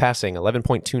 Notre Dame's passing,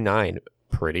 11.29.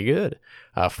 Pretty good.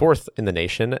 4th in the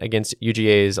nation against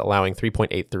UGA's allowing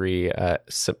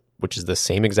 3.83, which is the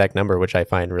same exact number, which I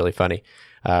find really funny.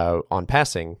 On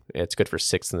passing, it's good for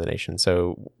 6th in the nation.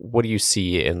 So what do you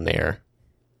see in there?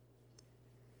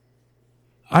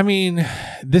 I mean,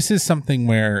 this is something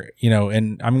where,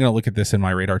 and I'm going to look at this in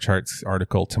my Radar Charts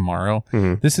article tomorrow.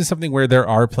 Mm-hmm. This is something where there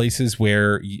are places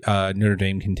where Notre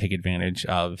Dame can take advantage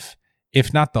of,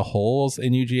 if not the holes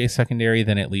in UGA secondary,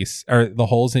 then at least, or the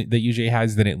holes that UGA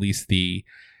has, then at least the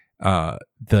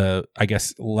I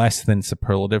guess, less than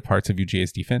superlative parts of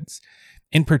UGA's defense.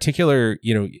 In particular,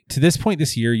 to this point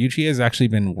this year, UGA has actually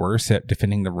been worse at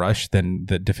defending the rush than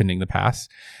defending the pass.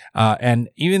 And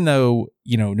even though,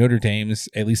 Notre Dame's,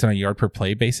 at least on a yard per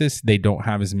play basis, they don't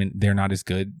have as many, they're not as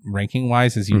good ranking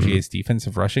wise as UGA's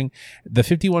defensive rushing. The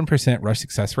 51% rush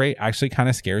success rate actually kind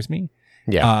of scares me.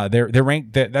 Yeah. They're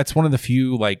ranked, that's one of the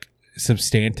few like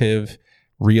substantive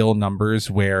real numbers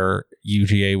where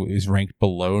UGA is ranked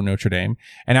below Notre Dame.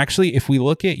 And actually, if we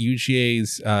look at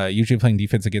UGA playing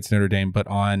defense against Notre Dame, but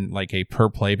on like a per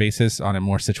play basis on a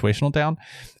more situational down,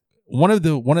 one of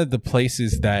the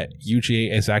places that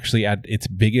UGA is actually at its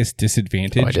biggest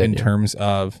disadvantage terms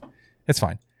of, it's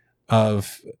fine,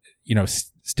 of,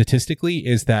 statistically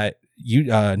is that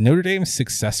Notre Dame's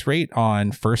success rate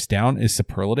on first down is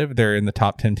superlative. They're in the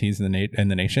top 10 teams in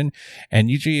the nation, and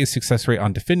UGA's success rate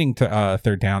on defending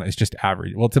third down is just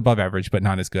average. Well, it's above average, but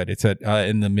not as good. It's at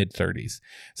in the mid 30s.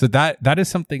 So that is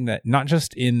something that not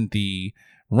just in the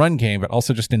run game, but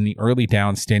also just in the early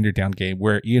down, standard down game,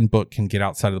 where Ian Book can get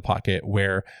outside of the pocket,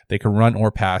 where they can run or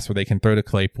pass, where they can throw to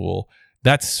Claypool.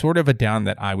 That's sort of a down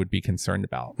that I would be concerned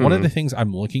about. One of the things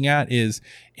I'm looking at is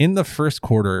in the first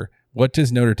quarter, what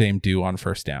does Notre Dame do on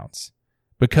first downs?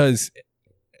 Because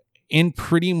in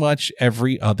pretty much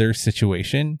every other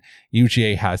situation,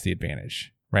 UGA has the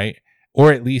advantage, right?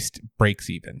 Or at least breaks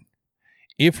even.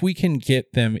 If we can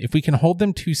hold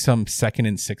them to some 2nd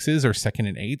and 6s or 2nd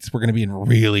and 8s, we're going to be in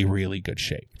really, really good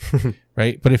shape,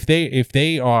 right? But if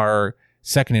they are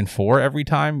 2nd and 4 every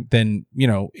time, then,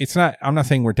 I'm not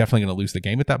saying we're definitely going to lose the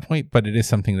game at that point, but it is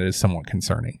something that is somewhat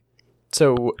concerning.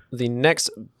 So the next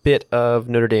bit of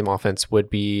Notre Dame offense would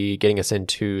be getting us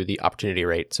into the opportunity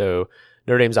rate. So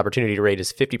Notre Dame's opportunity rate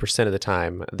is 50% of the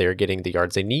time they're getting the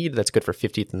yards they need. That's good for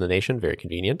 50th in the nation, very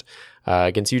convenient.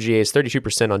 Against UGA is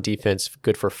 32% on defense,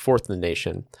 good for 4th in the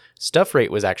nation. Stuff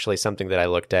rate was actually something that I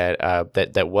looked at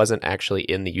that wasn't actually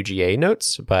in the UGA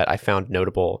notes, but I found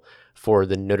notable for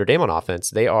the Notre Dame on offense.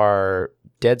 They are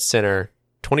dead center,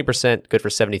 20%, good for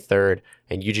 73rd,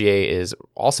 and UGA is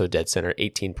also dead center,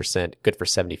 18%, good for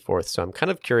 74th. So I'm kind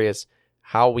of curious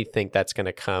how we think that's going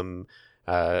to come,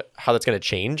 how that's going to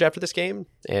change after this game,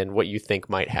 and what you think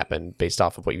might happen based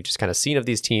off of what you've just kind of seen of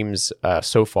these teams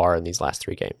so far in these last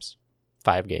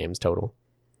 5 games total.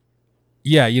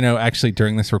 Yeah, actually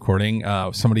during this recording,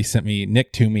 somebody sent me,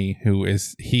 Nick Toomey, who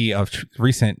is of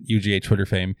recent UGA Twitter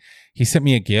fame. He sent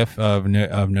me a GIF of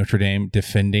Notre Dame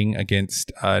defending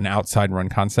against an outside run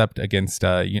concept against,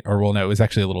 it was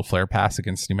actually a little flare pass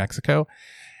against New Mexico.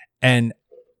 And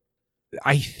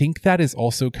I think that is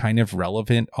also kind of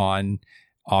relevant on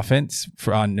offense,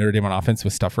 on Notre Dame on offense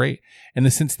with stuff rate, in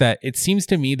the sense that it seems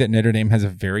to me that Notre Dame has a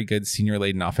very good senior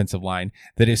laden offensive line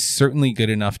that is certainly good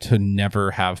enough to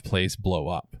never have plays blow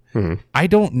up. Mm-hmm. I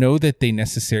don't know that they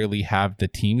necessarily have the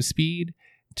team speed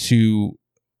to,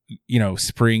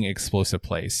 spring explosive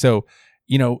plays. So,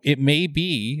 it may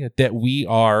be that we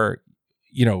are,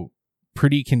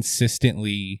 pretty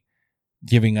consistently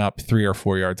giving up 3 or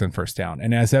 4 yards on first down.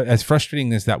 And as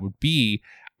frustrating as that would be,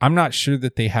 I'm not sure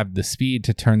that they have the speed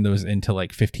to turn those into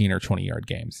like 15 or 20 yard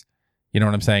games. You know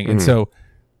what I'm saying? Mm-hmm. And so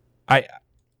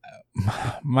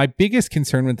my biggest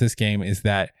concern with this game is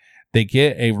that they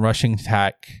get a rushing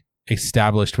attack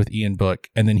established with Ian Book,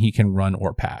 and then he can run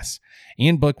or pass.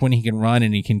 Ian Book, when he can run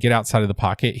and he can get outside of the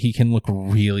pocket, he can look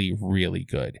really, really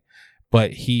good.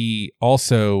 But he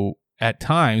also, at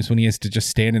times when he has to just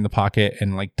stand in the pocket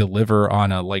and like deliver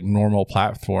on a like normal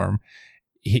platform,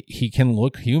 he can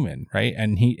look human, right?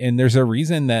 And there's a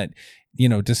reason that,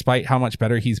 despite how much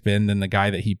better he's been than the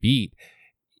guy that he beat,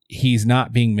 he's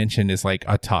not being mentioned as like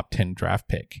a top 10 draft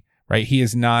pick, right? He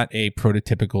is not a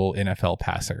prototypical NFL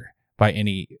passer by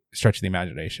any stretch of the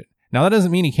imagination. Now, that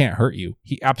doesn't mean he can't hurt you.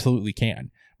 He absolutely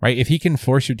can, right? If he can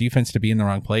force your defense to be in the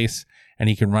wrong place, and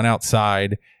he can run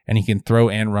outside, and he can throw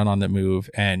and run on the move,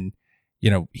 and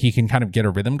he can kind of get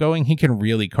a rhythm going, he can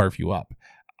really carve you up.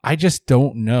 I just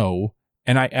don't know.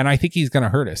 And I think he's going to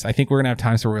hurt us. I think we're going to have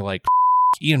times where we're like,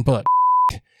 Ian Book.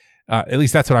 At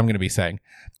least that's what I'm going to be saying.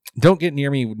 Don't get near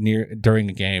me during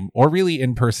a game, or really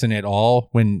in person at all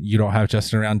when you don't have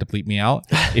Justin around to bleep me out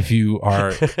if you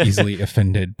are easily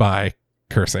offended by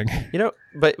cursing.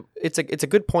 But it's a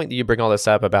good point that you bring all this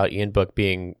up about Ian Book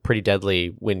being pretty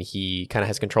deadly when he kind of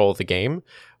has control of the game,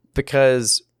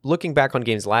 because looking back on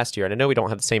games last year, and I know we don't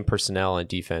have the same personnel on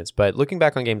defense, but looking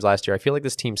back on games last year, I feel like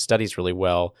this team studies really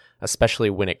well,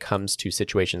 especially when it comes to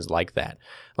situations like that.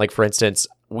 Like, for instance,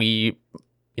 we,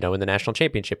 in the national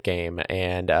championship game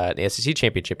and the SEC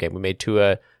championship game, we made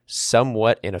Tua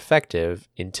somewhat ineffective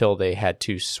until they had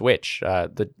to switch.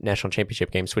 The national championship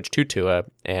game switched to Tua,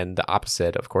 and the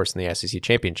opposite, of course, in the SEC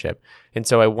championship. And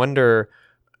so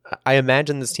I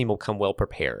imagine this team will come well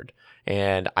prepared.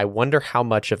 And I wonder how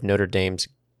much of Notre Dame's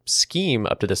scheme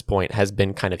up to this point has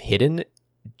been kind of hidden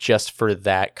just for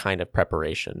that kind of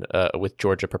preparation, with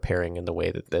Georgia preparing in the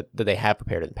way that they have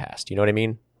prepared in the past. You know what I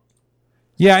mean?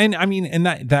 Yeah, and I mean, and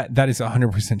that is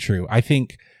 100% true. I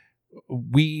think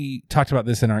we talked about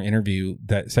this in our interview,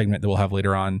 that segment that we'll have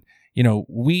later on.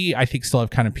 I think still have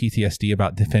kind of PTSD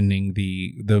about defending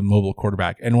the mobile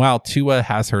quarterback. And while Tua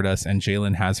has hurt us and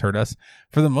Jalen has hurt us,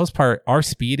 for the most part, our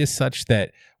speed is such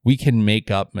that we can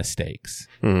make up mistakes,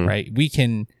 right? We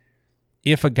can,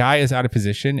 if a guy is out of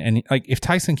position, and like if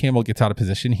Tyson Campbell gets out of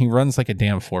position, he runs like a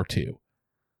damn 4.2.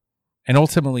 And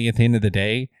ultimately, at the end of the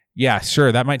day, yeah,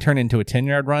 sure, that might turn into a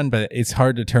 10-yard run, but it's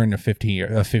hard to turn a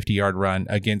 50-yard run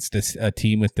against a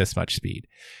team with this much speed.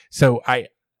 So I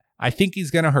think he's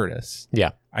going to hurt us.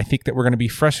 Yeah. I think that we're going to be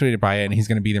frustrated by it, and he's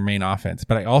going to be their main offense.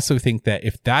 But I also think that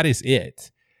if that is it,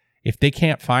 if they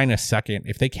can't find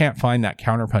if they can't find that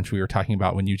counterpunch we were talking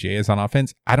about when UGA is on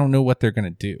offense, I don't know what they're going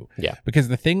to do. Yeah. Because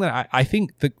the thing that I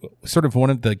think the sort of one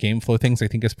of the game flow things I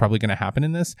think is probably going to happen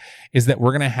in this is that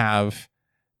we're going to have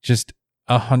just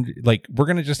 100, like we're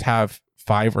going to just have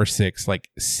 5 or 6 like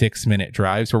 6-minute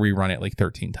drives where we run it like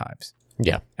 13 times.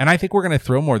 Yeah. And I think we're going to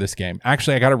throw more this game.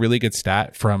 Actually, I got a really good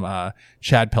stat from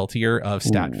Chad Peltier of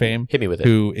Stat Fame. Hit me with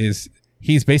it.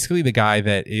 He's basically the guy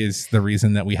that is the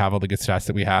reason that we have all the good stats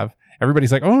that we have.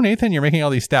 Everybody's like, oh, Nathan, you're making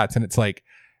all these stats. And it's like,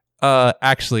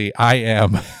 actually, I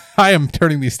am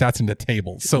turning these stats into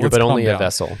tables. So you're but only a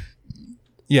vessel.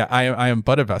 Yeah, I am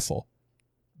but a vessel.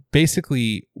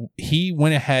 Basically, he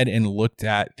went ahead and looked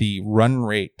at the rush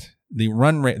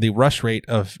rate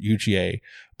of UGA,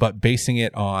 but basing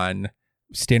it on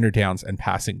standard downs and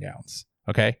passing downs.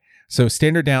 Okay. So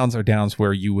standard downs are downs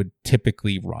where you would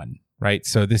typically run, right?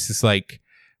 So this is like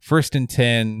 1st and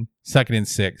 10, 2nd and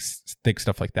 6, thick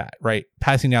stuff like that, right?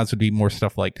 Passing downs would be more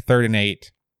stuff like 3rd and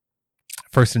 8,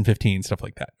 1st and 15, stuff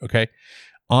like that. Okay.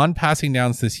 On passing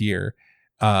downs this year,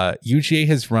 UGA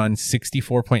has run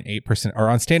 64.8%, or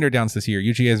on standard downs this year,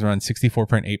 UGA has run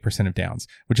 64.8% of downs,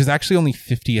 which is actually only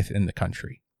 50th in the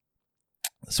country.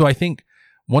 So I think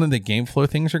one of the game flow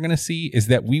things you're going to see is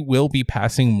that we will be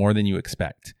passing more than you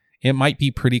expect. It might be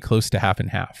pretty close to half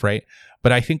and half, right?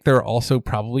 But I think there are also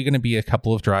probably going to be a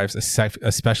couple of drives,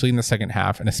 especially in the second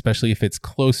half, and especially if it's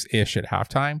close-ish at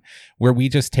halftime, where we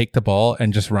just take the ball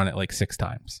and just run it like 6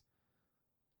 times.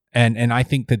 And I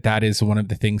think that is one of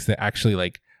the things that actually,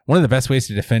 like, one of the best ways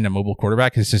to defend a mobile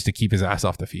quarterback is just to keep his ass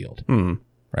off the field,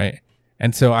 right?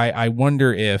 And so I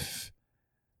wonder if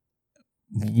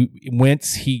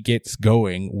once he gets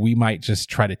going, we might just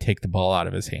try to take the ball out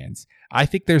of his hands. I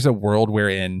think there's a world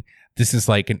wherein this is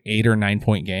like an 8 or 9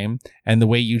 point game, and the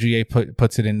way UGA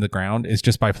puts it in the ground is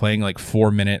just by playing like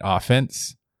 4-minute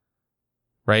offense,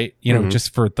 right? You know,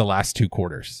 just for the last 2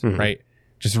 quarters, right?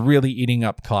 Just really eating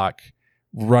up clock,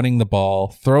 running the ball,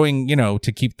 throwing, you know,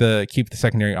 to keep the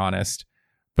secondary honest,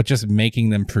 but just making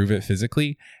them prove it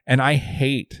physically. And I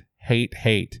hate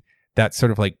that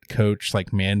sort of like coach,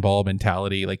 like man ball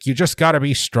mentality. Like, you just got to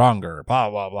be stronger, blah,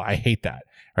 blah, blah. I hate that.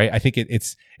 Right. I think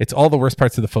it's all the worst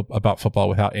parts of about football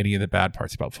without any of the bad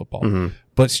parts about football.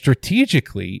 But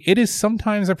strategically, it is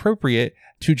sometimes appropriate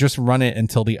to just run it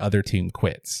until the other team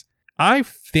quits. I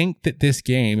think that this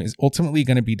game is ultimately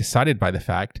going to be decided by the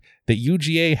fact that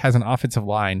UGA has an offensive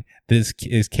line that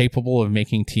is capable of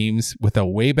making teams with a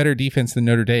way better defense than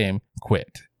Notre Dame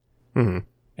quit. And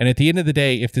at the end of the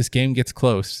day, if this game gets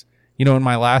close, you know, in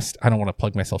my last, I don't want to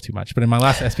plug myself too much, but in my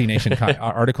last SB Nation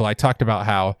article, I talked about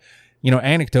how, you know,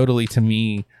 anecdotally to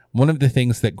me, one of the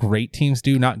things that great teams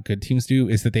do, not good teams do,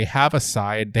 is that they have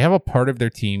a part of their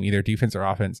team, either defense or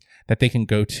offense, that they can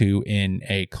go to in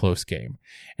a close game.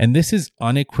 And this is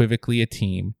unequivocally a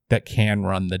team that can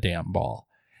run the damn ball.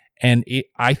 And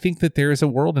I think that there is a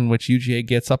world in which UGA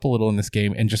gets up a little in this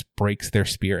game and just breaks their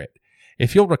spirit.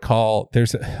 If you'll recall,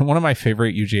 one of my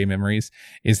favorite UGA memories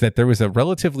is that there was a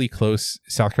relatively close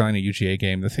South Carolina UGA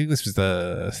game. I think this was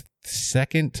the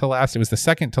second to last. It was the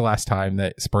second to last time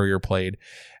that Spurrier played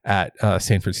at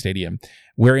Sanford Stadium,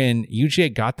 wherein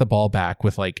UGA got the ball back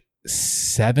with like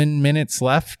 7 minutes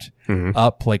left,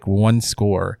 up like 1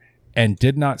 score, and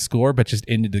did not score, but just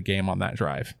ended the game on that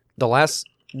drive. The last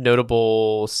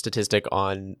notable statistic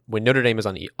on when Notre Dame is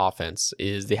on the offense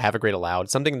is the have a grade allowed,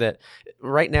 something that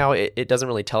right now it doesn't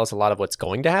really tell us a lot of what's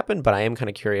going to happen, but I am kind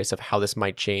of curious of how this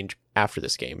might change after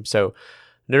this game. So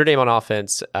Notre Dame on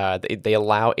offense, they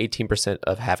allow 18%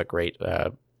 of havoc rate,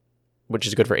 which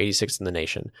is good for 86th in the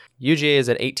nation. UGA is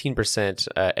at 18%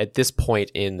 at this point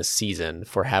in the season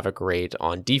for havoc rate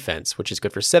on defense, which is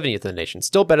good for 70th in the nation.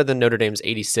 Still better than Notre Dame's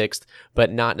 86th, but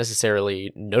not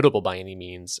necessarily notable by any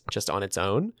means just on its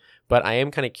own. But I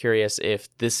am kind of curious if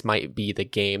this might be the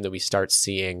game that we start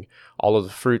seeing all of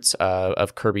the fruits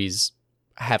of Kirby's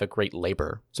havoc rate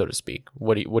labor, so to speak.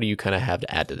 What do you kind of have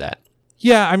to add to that?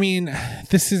 Yeah, I mean,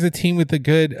 this is a team with a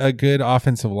good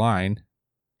offensive line,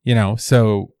 you know,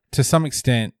 so to some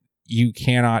extent, you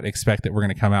cannot expect that we're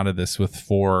going to come out of this with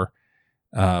four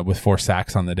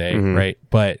sacks on the day, right?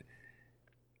 But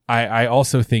I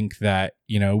also think that,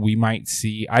 you know, we might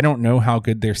see. I don't know how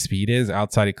good their speed is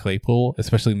outside of Claypool,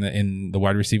 especially in the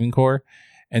wide receiving core,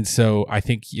 and so I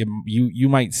think you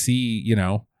might see, you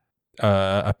know,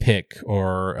 a pick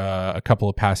or a couple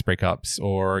of pass breakups,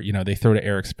 or, you know, they throw to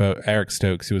Eric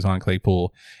Stokes, who was on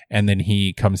Claypool, and then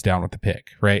he comes down with the pick,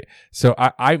 right? So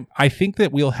I think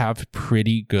that we'll have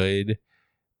pretty good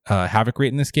havoc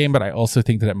rate in this game, but I also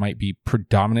think that it might be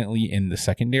predominantly in the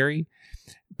secondary,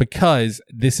 because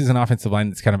this is an offensive line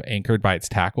that's kind of anchored by its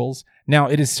tackles. Now,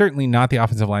 it is certainly not the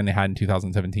offensive line they had in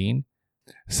 2017.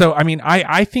 So, I mean,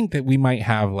 I think that we might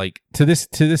have, like, to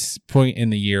this point in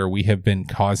the year, we have been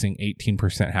causing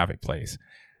 18% havoc plays.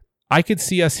 I could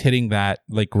see us hitting that,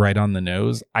 like, right on the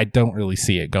nose. I don't really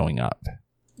see it going up.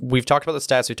 We've talked about the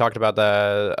stats. We talked about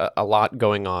a lot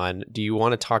going on. Do you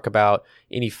want to talk about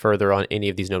any further on any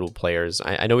of these notable players?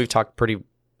 I know we've talked pretty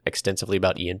extensively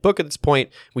about Ian Book at this point.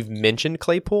 We've mentioned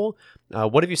Claypool.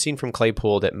 What have you seen from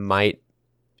Claypool that might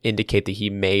indicate that he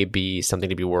may be something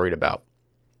to be worried about?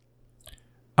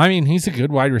 I mean, he's a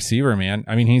good wide receiver, man.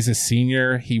 I mean, he's a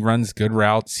senior. He runs good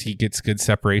routes. He gets good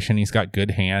separation. He's got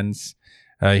good hands.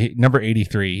 Number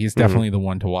 83. He's definitely the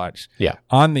one to watch. Yeah.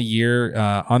 On the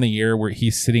year where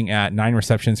he's sitting at 9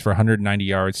 receptions for 190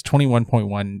 yards,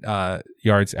 21.1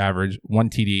 yards average, 1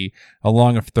 TD, a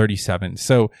long of 37.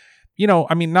 So,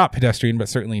 I mean, not pedestrian, but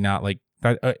certainly not like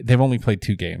that. They've only played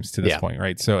 2 games to this point,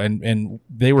 right? So, and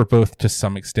they were both to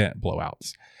some extent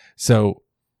blowouts. So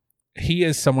he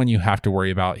is someone you have to worry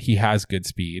about. He has good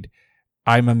speed.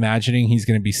 I'm imagining he's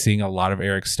going to be seeing a lot of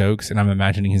Eric Stokes, and I'm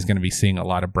imagining he's going to be seeing a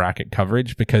lot of bracket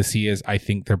coverage because he is, I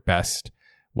think, their best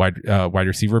wide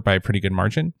receiver by a pretty good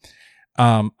margin.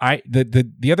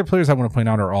 The other players I want to point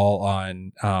out are all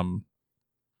on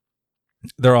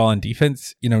they're all on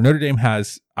defense. Notre Dame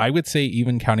has, I would say,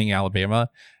 even counting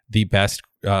Alabama, the best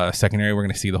secondary we're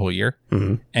going to see the whole year,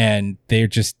 and they're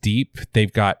just deep.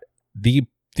 They've got the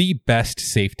best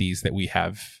safeties that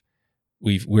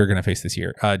we're going to face this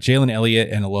year. Jalen Elliott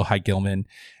and Alohi Gilman.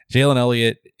 Jalen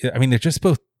Elliott, I mean, they're just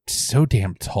both so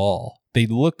damn tall. They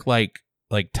look like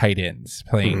tight ends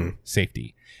playing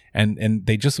safety, and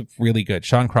they just look really good.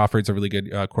 Sean Crawford's a really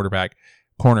good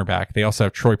cornerback. They also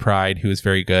have Troy Pride, who is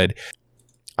very good.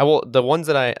 The ones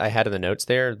that I had in the notes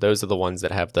there, those are the ones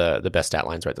that have the best stat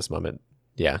lines right this moment.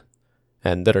 Yeah,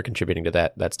 and that are contributing to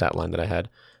that stat line that I had.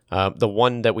 The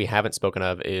one that we haven't spoken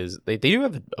of is they do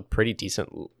have a pretty decent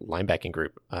linebacking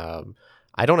group.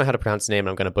 I don't know how to pronounce his name, and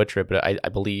I'm going to butcher it, but I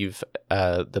believe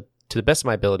to the best of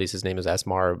my abilities, his name is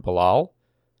Asmar Bilal.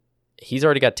 He's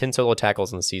already got 10 solo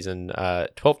tackles in the season,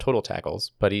 12 total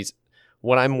tackles, but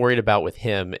what I'm worried about with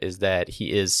him is that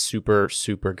he is super,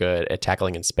 super good at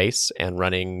tackling in space and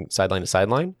running sideline to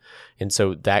sideline. And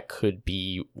so that could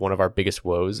be one of our biggest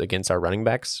woes against our running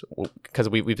backs, because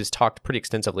we've just talked pretty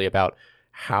extensively about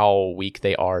how weak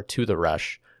they are to the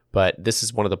rush, but this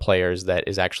is one of the players that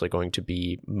is actually going to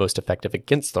be most effective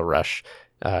against the rush.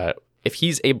 If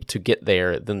he's able to get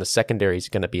there, then the secondary is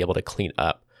going to be able to clean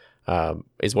up,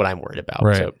 is what I'm worried about.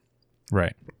 Right. So,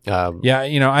 right.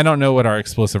 I don't know what our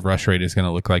explosive rush rate is going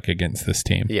to look like against this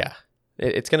team. Yeah.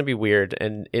 It's going to be weird,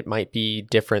 and it might be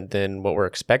different than what we're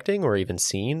expecting or even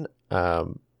seen, but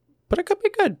it could be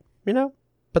good,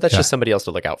 But that's just somebody else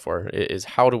to look out for, is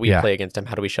how do we play against him?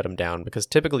 How do we shut him down? Because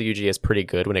typically UGA is pretty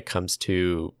good when it comes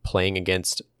to playing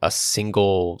against a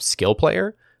single skill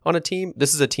player on a team.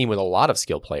 This is a team with a lot of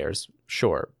skill players,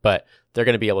 sure, but they're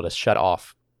going to be able to shut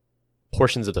off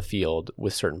portions of the field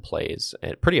with certain plays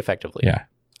and pretty effectively. Yeah.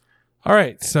 All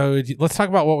right, so let's talk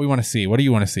about what we want to see. What do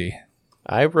you want to see?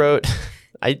 I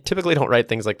I typically don't write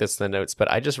things like this in the notes,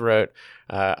 but I just wrote,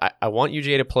 I want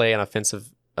UGA to play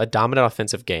a dominant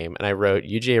offensive game, and I wrote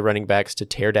UGA running backs to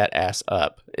tear that ass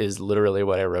up is literally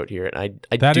what I wrote here, and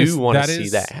I do want to see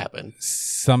that happen.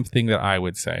 Something that I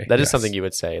would say. That is something you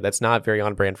would say. That's not very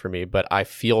on brand for me, but I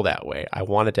feel that way. I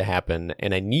want it to happen,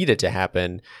 and I need it to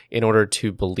happen in order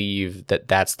to believe that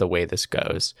that's the way this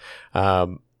goes.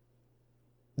 What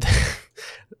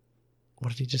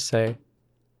did he just say?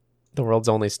 The world's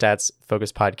only stats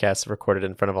focused podcast recorded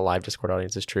in front of a live Discord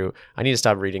audience is true. I need to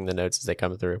stop reading the notes as they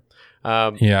come through.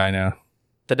 Yeah, I know.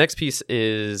 The next piece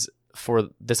is for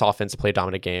this offense to play a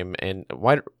dominant game, and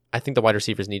I think the wide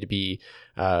receivers need to be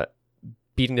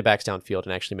beating the backs downfield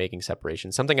and actually making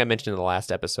separation. Something I mentioned in the last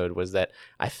episode was that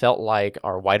I felt like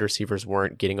our wide receivers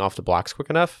weren't getting off the blocks quick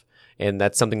enough, and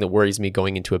that's something that worries me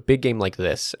going into a big game like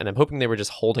this. And I'm hoping they were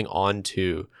just holding on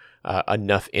to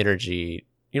enough energy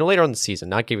later on in the season,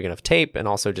 not giving enough tape, and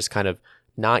also just kind of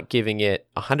not giving it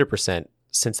 100%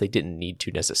 since they didn't need to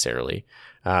necessarily.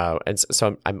 And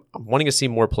so I'm wanting to see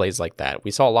more plays like that.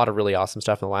 We saw a lot of really awesome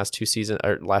stuff in the last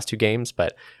two games,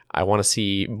 but I want to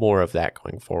see more of that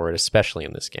going forward, especially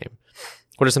in this game.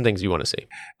 What are some things you want to see?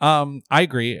 I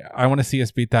agree. I want to see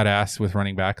us beat that ass with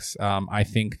running backs. I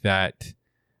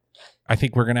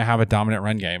think we're going to have a dominant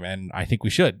run game, and I think we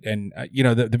should. And,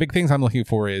 the big things I'm looking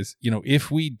for is,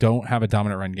 if we don't have a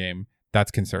dominant run game,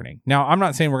 that's concerning. Now, I'm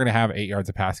not saying we're going to have 8 yards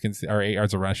of pass or 8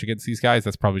 yards of rush against these guys.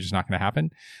 That's probably just not going to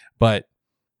happen. But,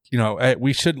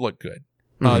 we should look good.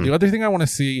 The other thing I want to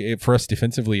see for us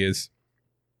defensively is,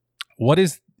 what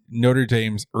is Notre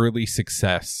Dame's early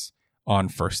success on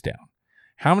first down?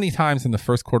 How many times in the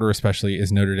first quarter especially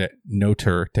is Notre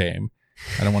Dame,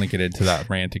 I don't want to get into that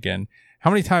rant again, how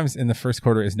many times in the first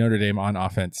quarter is Notre Dame on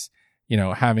offense,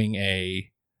 having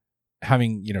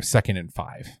 2nd and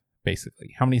 5,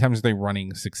 basically? How many times are they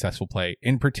running successful play,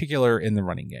 in particular in the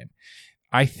running game?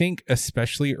 I think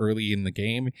especially early in the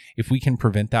game, if we can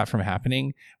prevent that from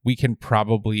happening, we can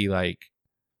probably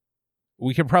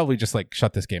just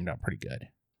shut this game down pretty good.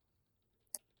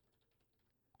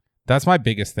 That's my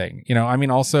biggest thing.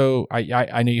 Also,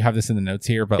 I know you have this in the notes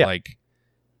here, but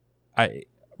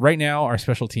right now, our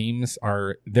special teams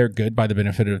they're good by the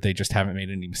benefit of they just haven't made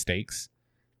any mistakes.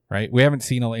 right? We haven't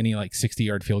seen any like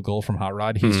 60-yard field goal from Hot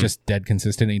Rod. He's just dead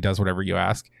consistent. And he does whatever you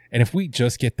ask. And if we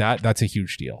just get that, that's a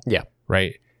huge deal. Yeah.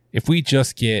 Right. If we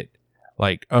just get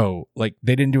like, oh, like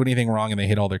they didn't do anything wrong and they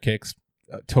hit all their kicks,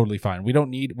 totally fine. I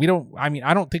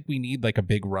don't think we need like a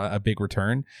big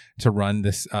return to run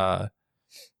this, to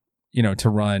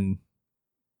run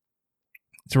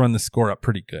the score up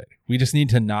pretty good. We just need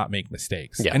to not make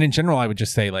mistakes. Yeah. And in general, I would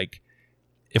just say like,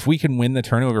 if we can win the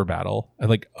turnover battle,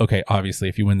 like, okay, obviously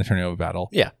if you win the turnover battle,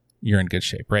 yeah, you're in good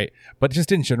shape, right? But just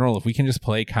in general, if we can just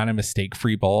play kind of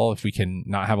mistake-free ball, if we can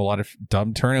not have a lot of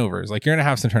dumb turnovers, like you're going to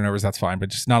have some turnovers, that's fine, but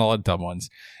just not a lot of dumb ones.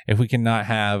 If we can not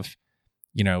have,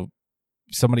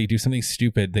 somebody do something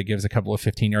stupid that gives a couple of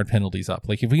 15-yard penalties up,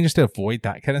 like if we can just avoid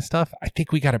that kind of stuff, I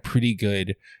think we got a pretty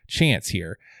good chance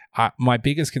here. My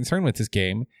biggest concern with this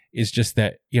game is just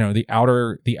that, the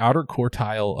outer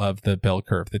quartile of the bell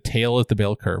curve, the tail of the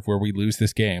bell curve where we lose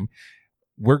this game,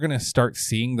 we're going to start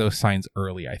seeing those signs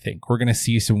early, I think. We're going to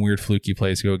see some weird fluky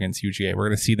plays go against UGA. We're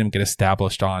going to see them get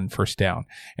established on first down.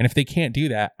 And if they can't do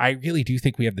that, I really do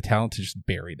think we have the talent to just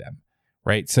bury them,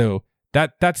 right? So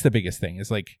that's the biggest thing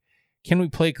is like, can we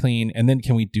play clean? And then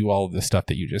can we do all of the stuff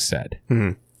that you just said?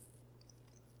 Mm-hmm.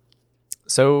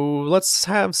 So let's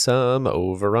have some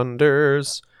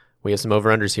over-unders. We have some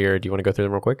over-unders here. Do you want to go through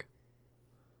them real quick?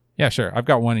 Yeah, sure. I've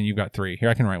got one and you've got three. Here,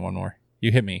 I can write one more.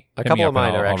 You hit me. A couple of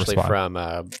mine are actually from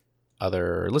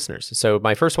other listeners. So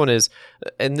my first one is,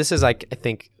 and this is like, I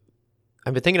think,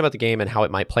 I've been thinking about the game and how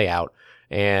it might play out.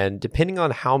 And depending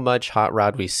on how much Hot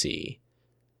Rod we see,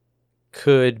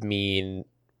 could mean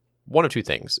one of two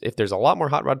things. If there's a lot more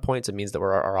Hot Rod points, it means that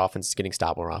our offense is getting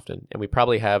stopped more often. And we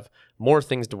probably have more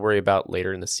things to worry about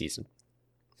later in the season.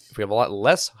 If we have a lot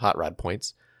less Hot Rod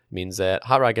points, means that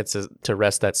Hot Rod gets to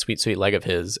rest that sweet, sweet leg of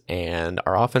his, and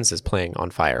our offense is playing on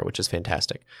fire, which is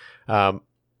fantastic.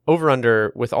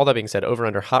 Over-under, with all that being said,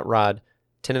 over-under Hot Rod,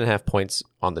 10.5 points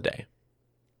on the day.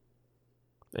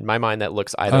 In my mind, that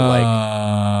looks either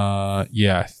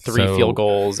like three field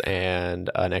goals and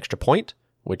an extra point,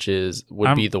 which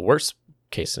would be the worst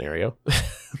case scenario.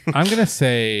 I'm gonna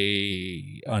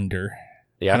say under.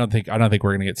 Yeah, I don't think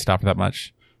we're gonna get stopped that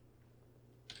much.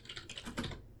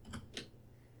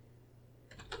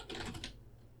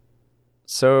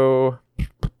 So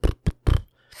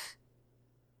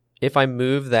if I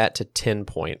move that to 10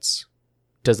 points,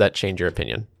 does that change your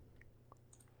opinion?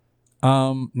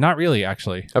 Not really,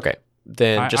 actually. Okay.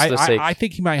 Then just for the sake... I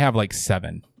think he might have like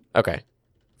 7. Okay.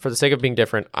 For the sake of being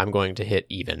different, I'm going to hit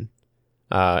even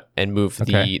and move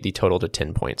the total to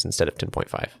 10 points instead of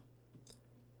 10.5.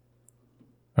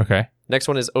 Okay. Next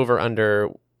one is over under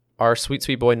our sweet,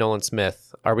 sweet boy Nolan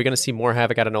Smith. Are we going to see more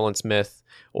havoc out of Nolan Smith,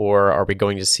 or are we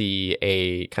going to see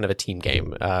a kind of a team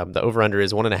game? The over under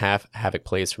is 1.5 havoc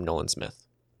plays from Nolan Smith.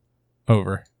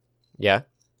 Over. Yeah?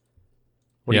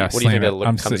 What do you think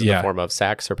that comes in the form of?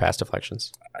 Sacks or pass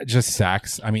deflections? Just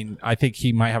sacks. I mean, I think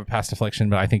he might have a pass deflection,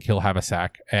 but I think he'll have a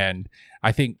sack. And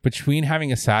I think between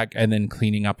having a sack and then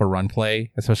cleaning up a run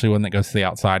play, especially one that goes to the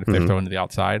outside, if they're thrown to the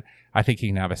outside, I think he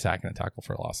can have a sack and a tackle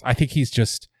for a loss. I think he's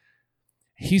just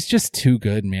too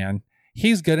good, man.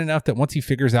 He's good enough that once he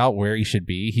figures out where he should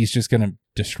be, he's just going to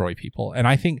destroy people. And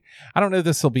I don't know if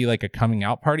this will be like a coming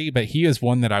out party, but he is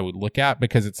one that I would look at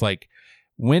because it's like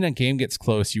when a game gets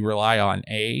close, you rely on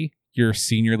your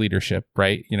senior leadership,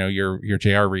 right? Your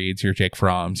J.R. Reeds, your Jake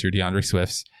Fromms, your DeAndre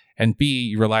Swifts, and B,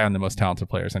 you rely on the most talented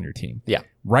players on your team. Yeah.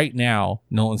 Right now,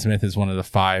 Nolan Smith is one of the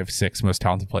 5-6 most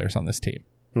talented players on this team.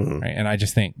 Mm-hmm. Right? And I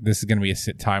just think this is going to be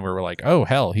a time where we're like, oh,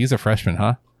 hell, he's a freshman,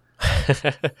 huh?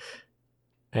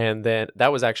 And then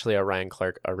that was actually a Ryan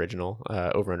Clark original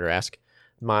over-under ask.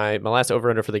 My last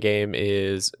over-under for the game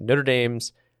is Notre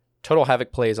Dame's total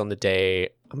havoc plays on the day.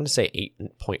 I'm going to say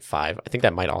 8.5. I think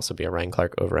that might also be a Ryan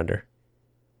Clark over-under.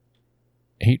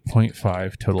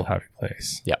 8.5 total havoc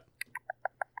plays. Yep.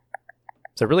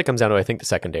 So it really comes down to, I think, the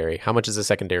secondary. How much is the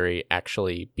secondary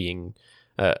actually being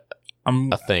a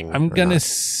thing? I'm going to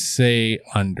say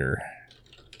under.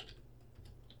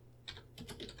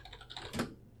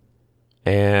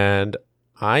 And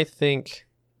I think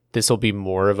this will be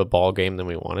more of a ball game than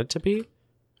we want it to be.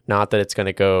 Not that it's going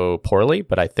to go poorly,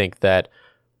 but I think that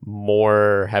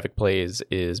more havoc plays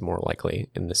is more likely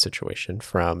in this situation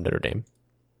from Notre Dame.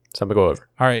 So I'm going to go over.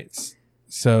 All right.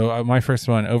 So my first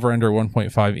one, over under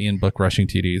 1.5 Ian Book rushing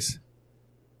TDs.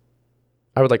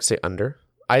 I would like to say under.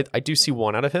 I do see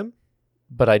one out of him,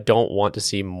 but I don't want to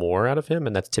see more out of him.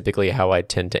 And that's typically how I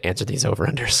tend to answer these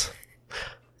over-unders.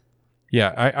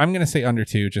 Yeah, I'm going to say under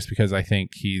 2 just because I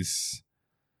think he's...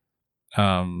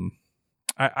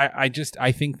 I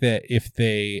I think that if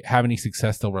they have any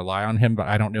success, they'll rely on him, but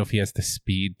I don't know if he has the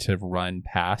speed to run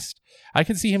past. I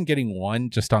can see him getting 1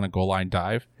 just on a goal line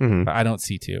dive, but I don't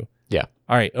see 2. Yeah.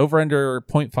 All right. Over under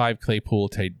 0.5 Claypool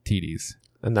TDs.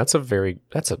 And that's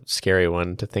a scary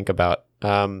one to think about.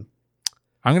 I'm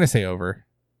going to say over.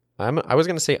 I was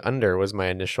going to say under was my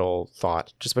initial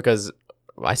thought, just because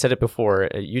I said it before.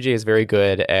 UGA is very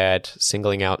good at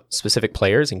singling out specific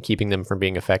players and keeping them from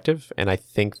being effective. And I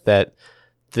think that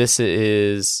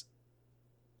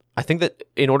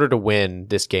in order to win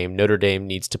this game, Notre Dame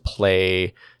needs to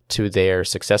play to their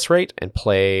success rate and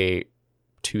play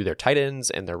to their tight ends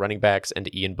and their running backs and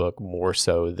to Ian Book more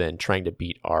so than trying to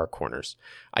beat our corners.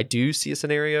 I do see a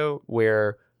scenario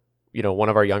where, one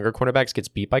of our younger cornerbacks gets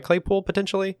beat by Claypool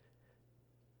potentially,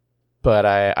 but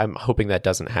I'm hoping that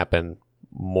doesn't happen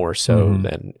more so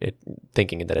than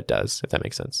thinking that it does, if that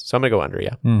makes sense. So I'm going to go under,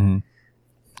 yeah. Mm-hmm.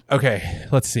 Okay,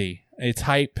 let's see. It's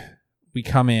hype. We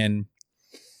come in.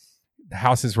 The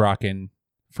house is rocking.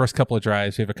 First couple of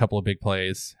drives, we have a couple of big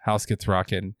plays. House gets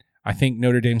rocking. I think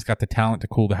Notre Dame's got the talent to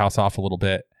cool the house off a little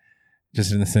bit,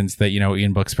 just in the sense that,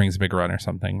 Ian Book springs a big run or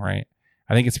something, right?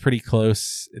 I think it's pretty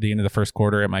close at the end of the first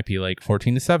quarter. It might be like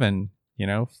 14-7,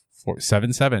 7-7,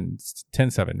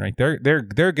 10-7, right?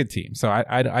 They're a good team. So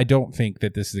I don't think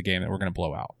that this is a game that we're going to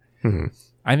blow out. Mm-hmm.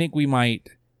 I think we might,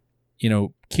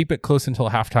 keep it close until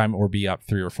halftime or be up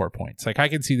 3 or 4 points. Like I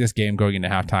can see this game going into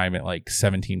halftime at like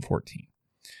 17-14.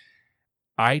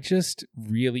 I just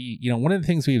really, one of the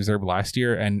things we observed last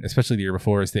year and especially the year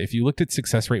before is that if you looked at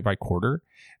success rate by quarter,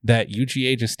 that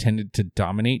UGA just tended to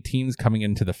dominate teams coming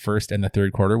into the first and the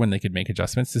third quarter when they could make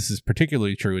adjustments. This is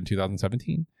particularly true in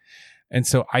 2017. And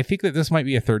so I think that this might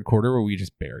be a third quarter where we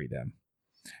just bury them,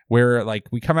 where like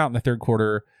we come out in the third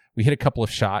quarter, we hit a couple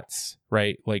of shots,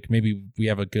 right? Like maybe we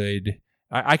have a good,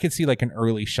 I could see like an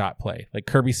early shot play, like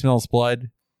Kirby smells blood.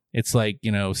 It's like,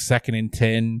 2nd and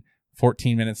 10,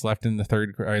 14 minutes left in the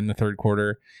third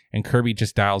quarter. And Kirby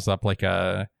just dials up like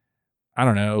a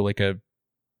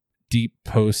deep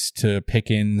post to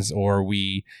Pickens, or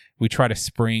we try to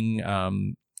spring,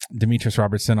 Demetrius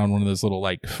Robertson on one of those little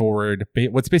like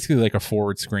what's basically like a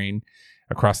forward screen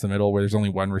across the middle where there's only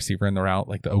one receiver in the route,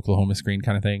 like the Oklahoma screen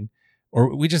kind of thing.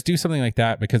 Or we just do something like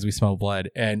that because we smell blood.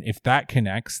 And if that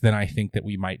connects, then I think that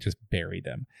we might just bury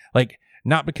them. Like,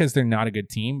 not because they're not a good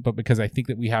team, but because I think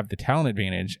that we have the talent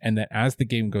advantage, and that as the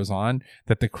game goes on,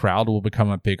 that the crowd will become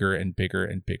a bigger and bigger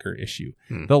and bigger issue.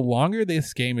 The longer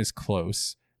this game is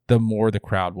close, the more the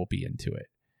crowd will be into it.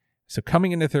 So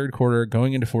coming into third quarter,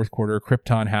 going into fourth quarter,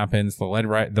 Krypton happens,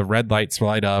 the red lights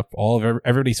light up,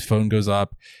 everybody's phone goes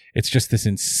up. It's just this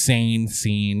insane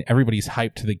scene. Everybody's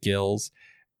hyped to the gills.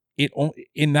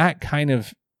 In that kind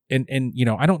of, and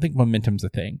I don't think momentum's a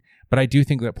thing, but I do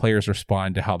think that players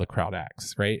respond to how the crowd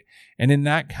acts, right? And in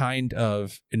that kind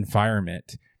of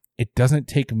environment, it doesn't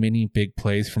take many big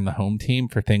plays from the home team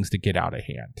for things to get out of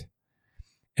hand.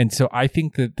 And so I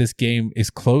think that this game is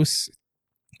close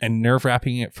and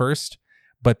nerve-wracking at first,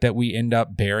 but that we end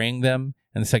up burying them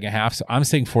in the second half. So I'm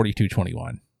saying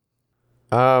 42-21.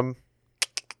 I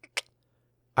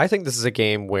think this is a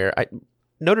game where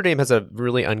Notre Dame has a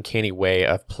really uncanny way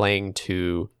of playing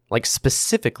to, like,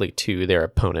 specifically to their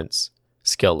opponent's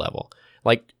skill level.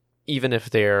 Like, even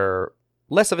if they're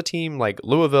less of a team like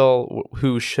Louisville,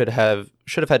 who should have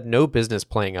had no business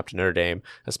playing up to Notre Dame,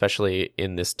 especially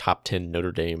in this top 10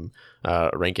 Notre Dame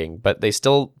ranking, but they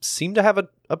still seem to have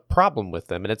a problem with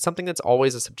them. And it's something that's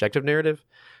always a subjective narrative.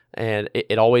 And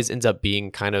it always ends up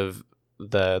being kind of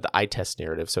the eye test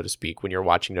narrative, so to speak, when you're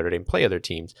watching Notre Dame play other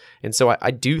teams. And so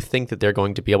I do think that they're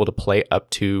going to be able to play up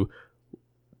to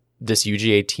this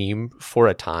UGA team for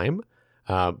a time.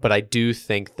 But I do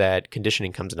think that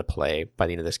conditioning comes into play by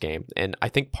the end of this game. And I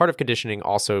think part of conditioning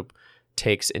also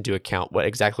takes into account what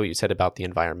you said about the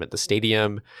environment, the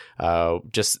stadium,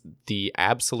 just the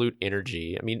absolute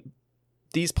energy. I mean,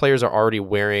 these players are already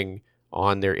wearing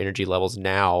on their energy levels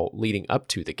now leading up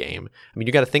to the game. I mean,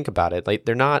 you got to think about it. Like,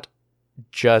 they're not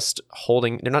just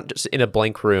in a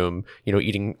blank room,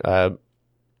 eating,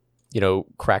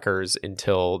 crackers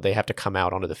until they have to come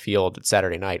out onto the field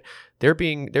Saturday night. They're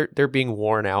being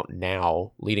worn out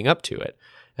now leading up to it.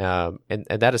 And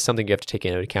that is something you have to take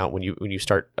into account when you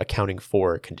start accounting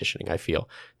for conditioning. I feel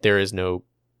there is no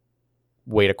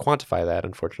way to quantify that,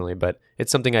 unfortunately, but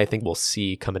it's something I think we'll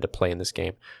see come into play in this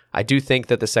game. I do think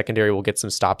that the secondary will get some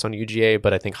stops on UGA,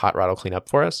 but I think Hot Rod will clean up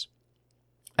for us.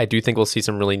 I do think we'll see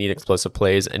some really neat explosive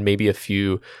plays and maybe a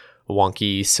few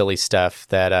wonky, silly stuff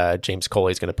that James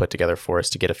Coley is going to put together for us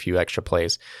to get a few extra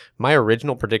plays. My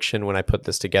original prediction when I put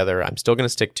this together, I'm still going to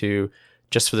stick to,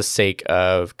 just for the sake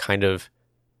of kind of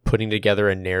putting together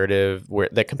a narrative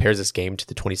that compares this game to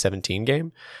the 2017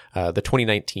 game, the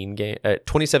 2019 game,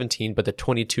 2017, but the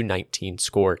 22-19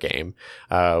 score game,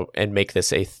 and make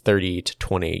this a 30-20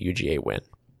 UGA win.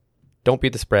 Don't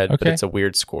beat the spread, but it's a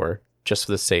weird score just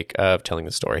for the sake of telling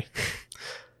the story.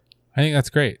 I think that's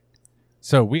great.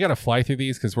 So we got to fly through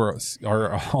these because we're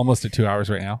almost at 2 hours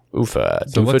right now.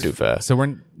 Oofa, doofa. So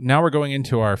we're going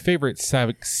into our favorite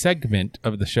segment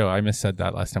of the show. I missaid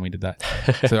that last time we did that.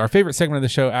 So our favorite segment of the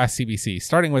show, Ask CBC,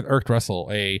 starting with Irked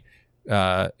Russell, a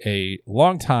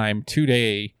long-time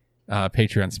 2-day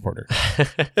Patreon supporter.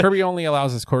 Kirby only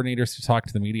allows his coordinators to talk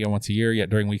to the media once a year,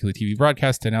 yet during weekly TV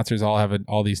broadcasts, announcers all have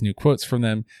all these new quotes from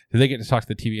them. Do they get to talk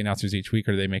to the TV announcers each week,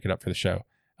 or do they make it up for the show?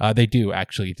 They do,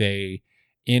 actually.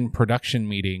 In production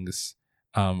meetings,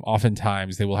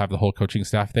 oftentimes they will have the whole coaching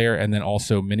staff there, and then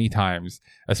also many times,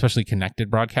 especially connected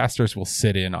broadcasters will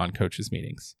sit in on coaches'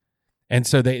 meetings. And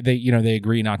so they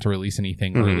agree not to release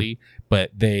anything early, but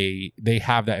they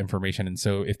have that information. And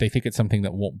so if they think it's something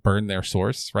that won't burn their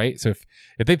source, right? So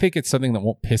if they think it's something that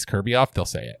won't piss Kirby off, they'll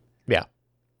say it. Yeah.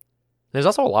 There's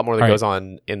also a lot more that goes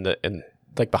on in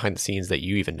like behind the scenes that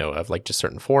you even know of, like just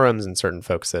certain forums and certain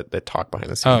folks that talk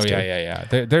behind the scenes. Oh yeah.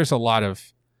 There's a lot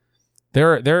of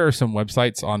there are some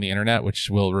websites on the internet which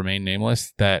will remain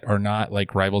nameless that are not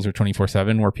like Rivals or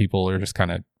 24/7, where people are just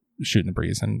kind of shooting the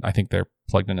breeze, and I think they're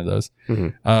plugged into those.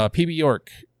 PB York,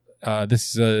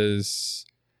 this is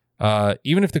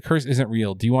even if the curse isn't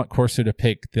real, do you want Corso to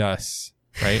pick us?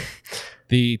 Right,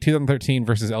 the 2013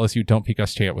 versus LSU "Don't Peek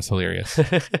Us" chant was hilarious.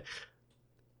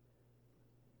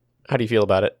 How do you feel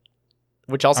about it?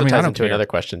 Which also ties into another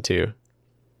question too.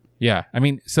 Yeah, I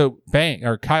mean, so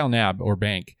Kyle Nab or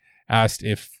Bank asked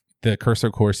if the Corso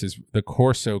curse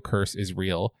is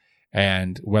real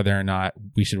and whether or not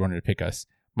we should want him to pick us.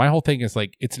 My whole thing is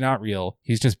like, it's not real.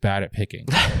 He's just bad at picking,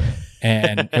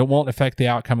 and it won't affect the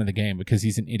outcome of the game because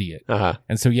he's an idiot.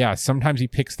 And so yeah, sometimes he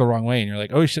picks the wrong way, and you're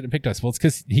like, oh, he shouldn't have picked us. Well, it's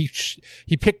because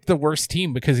he picked the worst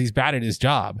team because he's bad at his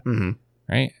job,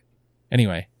 right?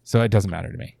 Anyway, so it doesn't matter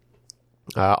to me.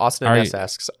 Austin S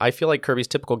asks, I feel like Kirby's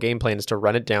typical game plan is to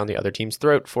run it down the other team's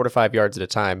throat 4 to 5 yards at a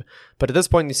time, but at this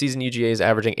point in the season, UGA is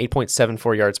averaging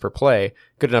 8.74 yards per play,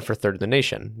 good enough for third in the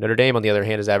nation. Notre Dame, on the other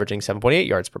hand, is averaging 7.8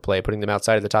 yards per play, putting them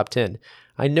outside of the top 10.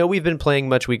 I know we've been playing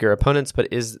much weaker opponents,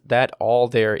 but is that all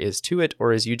there is to it,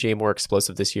 or is UGA more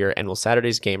explosive this year, and will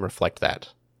Saturday's game reflect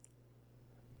that?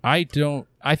 I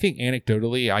think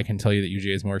anecdotally, I can tell you that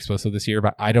UGA is more explosive this year,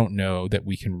 but I don't know that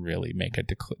we can really make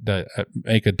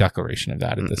a declaration of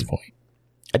that at this point.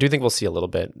 I do think we'll see a little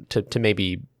bit to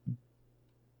maybe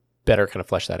better kind of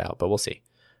flesh that out, but we'll see.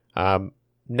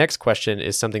 Next question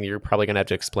is something you're probably going to have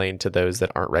to explain to those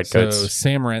that aren't Redcoats. So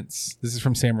Sam Rentz, this is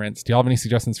from Sam Rentz. Do y'all have any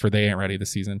suggestions for They Ain't Ready this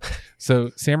season?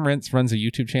 So Sam Rentz runs a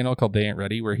YouTube channel called They Ain't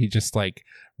Ready, where he just like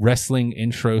wrestling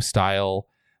intro style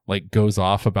like goes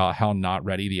off about how not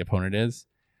ready the opponent is.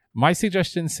 My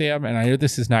suggestion, Sam, and I know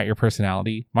this is not your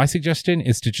personality, my suggestion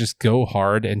is to just go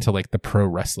hard into like the pro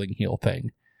wrestling heel thing.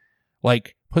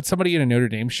 Like put somebody in a Notre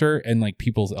Dame shirt and like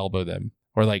people's elbow them,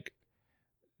 or like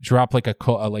drop like a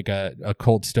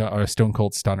stone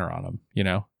cold stunner on them. You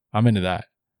know, I'm into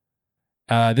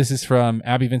that. This is from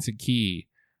Abby Vincent Key.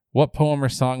 What poem or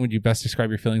song would you best describe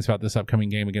your feelings about this upcoming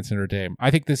game against Notre Dame?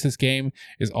 I think this game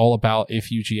is all about if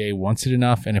UGA wants it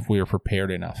enough and if we are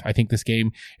prepared enough. I think this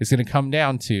game is going to come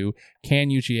down to, can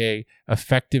UGA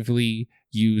effectively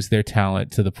use their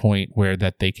talent to the point where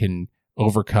that they can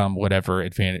overcome whatever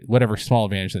small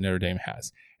advantage that Notre Dame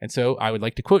has. And so I would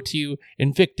like to quote to you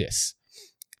Invictus,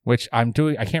 which I'm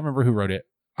doing. I can't remember who wrote it.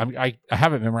 I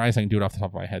have it memorized. I can do it off the top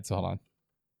of my head. So hold on.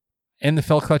 In the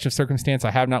fell clutch of circumstance, I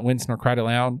have not winced nor cried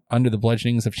aloud. Under the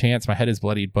bludgeonings of chance, my head is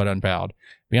bloodied but unbowed.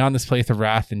 Beyond this place of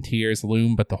wrath and tears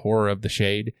loom but the horror of the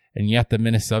shade, and yet the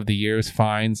menace of the years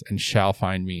finds and shall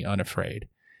find me unafraid.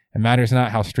 It matters not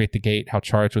how straight the gate, how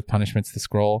charged with punishments the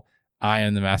scroll. I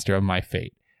am the master of my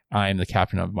fate. I am the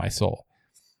captain of my soul.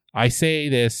 I say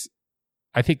this,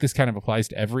 I think this kind of applies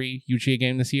to every UGA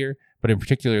game this year, but in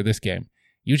particular this game.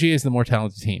 UGA is the more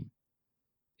talented team.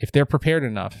 If they're prepared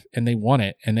enough and they want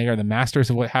it and they are the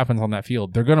masters of what happens on that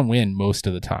field, they're going to win most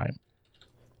of the time.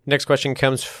 Next question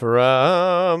comes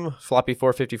from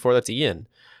Floppy454. That's Ian.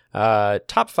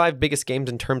 Top 5 biggest games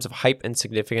in terms of hype and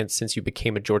significance since you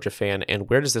became a Georgia fan, and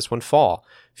where does this one fall?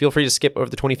 Feel free to skip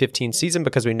over the 2015 season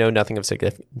because we know nothing of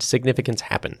significance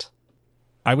happened.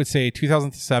 I would say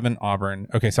 2007 Auburn.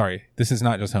 Okay, sorry. This is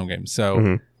not just home games.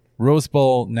 So Rose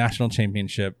Bowl National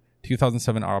Championship,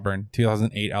 2007 Auburn,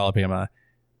 2008 Alabama.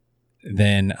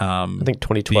 Then I think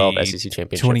 2012 SEC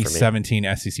championship.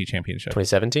 2017 SEC championship.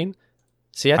 2017?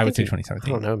 See, I would say I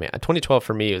 2017. don't know, man. 2012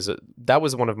 for me that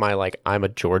was one of my like I'm a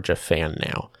Georgia fan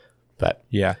now, but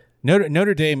Yeah,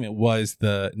 Notre Dame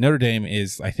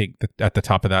is I think at the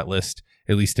top of that list,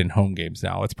 at least in home games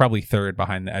now. It's probably third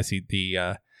behind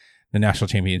the national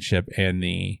championship and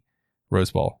the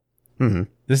Rose Bowl. Mm-hmm.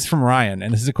 This is from Ryan,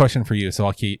 and this is a question for you, so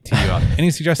I'll tee you up. Any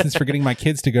suggestions for getting my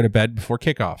kids to go to bed before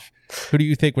kickoff? Who do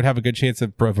you think would have a good chance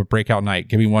of a breakout night?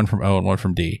 Give me one from O and one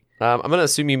from D. I'm going to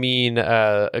assume you mean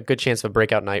a good chance of a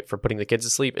breakout night for putting the kids to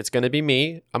sleep. It's going to be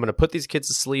me. I'm going to put these kids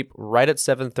to sleep right at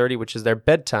 7:30, which is their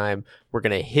bedtime. We're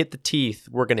going to hit the teeth.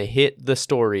 We're going to hit the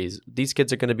stories. These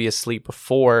kids are going to be asleep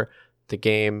before the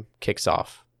game kicks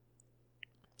off.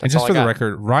 And just for the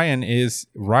record, Ryan is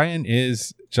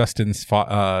Justin's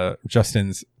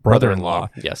brother-in-law.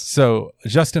 Yes. So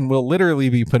Justin will literally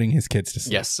be putting his kids to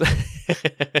sleep. Yes.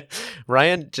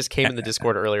 Ryan just came in the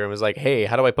Discord earlier and was like, "Hey,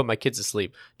 how do I put my kids to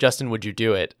sleep? Justin, would you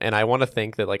do it?" And I want to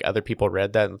think that like other people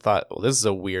read that and thought, "Well, this is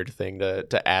a weird thing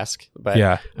to ask." But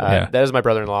that is my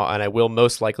brother-in-law, and I will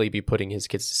most likely be putting his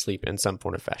kids to sleep in some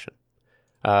form of fashion.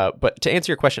 But to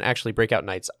answer your question, actually, breakout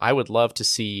nights, I would love to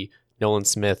see Nolan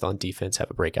Smith on defense have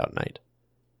a breakout night.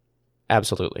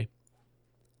 Absolutely.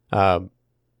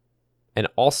 And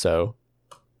also,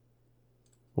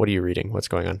 what are you reading? What's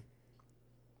going on?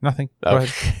 Nothing. Go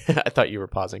ahead. I thought you were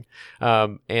pausing.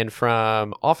 And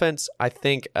from offense, I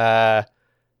think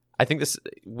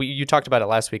you talked about it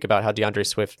last week about how DeAndre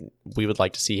Swift, we would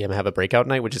like to see him have a breakout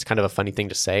night, which is kind of a funny thing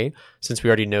to say since we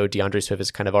already know DeAndre Swift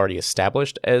is kind of already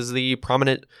established as the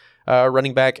prominent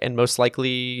running back and most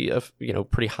likely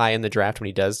pretty high in the draft when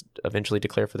he does eventually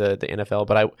declare for the NFL.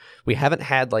 But we haven't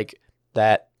had like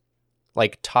that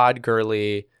like Todd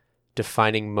Gurley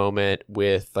defining moment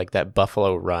with like that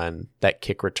Buffalo run, that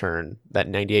kick return, that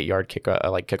 98-yard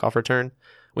kickoff return.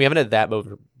 We haven't had that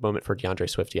moment for DeAndre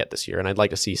Swift yet this year, and I'd like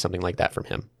to see something like that from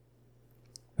him.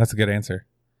 That's a good answer.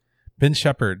 Ben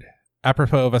Shepard,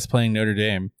 apropos of us playing Notre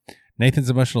Dame, Nathan's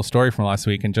emotional story from last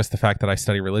week and just the fact that I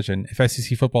study religion. If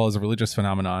SEC football is a religious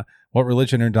phenomenon, what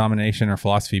religion or domination or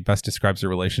philosophy best describes your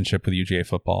relationship with UGA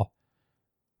football?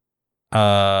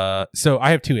 So I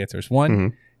have two answers.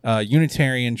 One,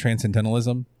 Unitarian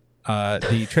transcendentalism.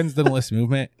 The transcendentalist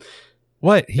movement.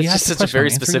 What? It's just such a very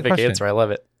specific answer. I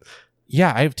love it.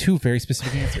 Yeah, I have two very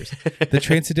specific answers. The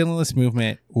transcendentalist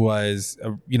movement was,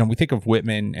 we think of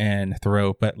Whitman and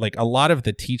Thoreau, but like a lot of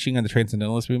the teaching on the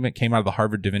transcendentalist movement came out of the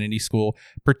Harvard Divinity School,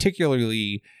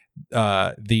 particularly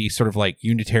the sort of like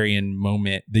Unitarian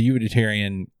moment, the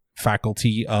Unitarian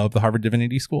faculty of the Harvard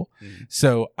Divinity School.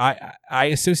 So I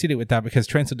associate it with that because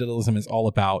transcendentalism is all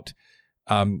about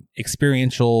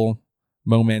experiential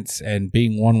moments and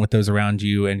being one with those around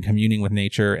you and communing with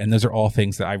nature. And those are all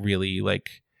things that I really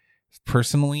like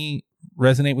personally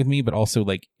resonate with me, but also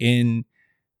like in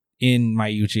my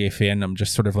UGA fandom,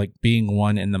 just sort of like being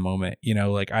one in the moment,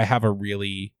 like I have a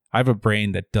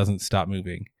brain that doesn't stop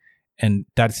moving, and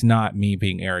that's not me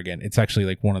being arrogant. It's actually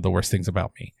like one of the worst things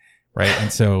about me. Right.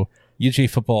 And so UGA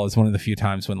football is one of the few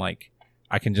times when like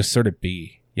I can just sort of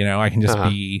be, I can just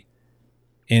be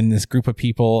in this group of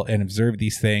people and observe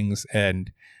these things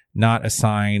and not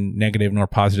assign negative nor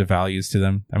positive values to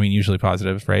them. I mean, usually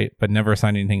positive, right? But never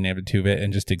assign anything negative to it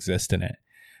and just exist in it.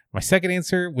 My second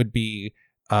answer would be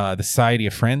the Society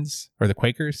of Friends or the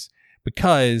Quakers,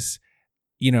 because,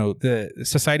 the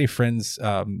Society of Friends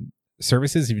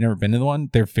services, if you've never been to the one,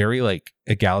 they're very like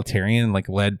egalitarian, like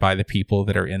led by the people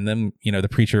that are in them. The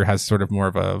preacher has sort of more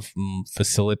of a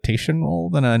facilitation role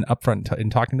than an upfront in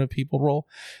talking to people role.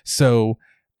 So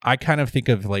I kind of think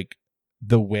of like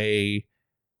the way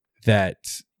that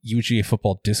UGA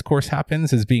football discourse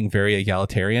happens as being very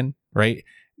egalitarian, right?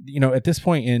 At this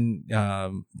point in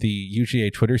the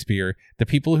UGA Twitter sphere, the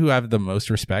people who have the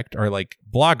most respect are like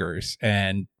bloggers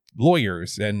and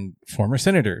lawyers and former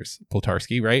senators,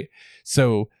 Poltarski, right?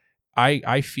 So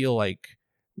I feel like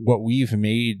what we've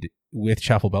made with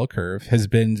Chapel Bell Curve has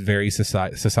been very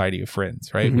Society of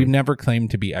Friends, right? We've never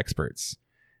claimed to be experts.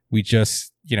 We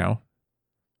just,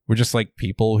 we're just like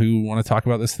people who want to talk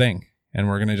about this thing. And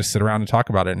we're going to just sit around and talk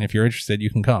about it. And if you're interested, you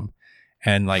can come.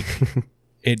 And like,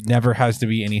 it never has to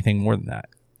be anything more than that.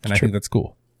 And I think that's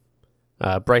cool.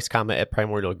 Bryce Comet at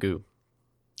Primordial Goo.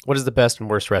 What is the best and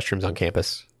worst restrooms on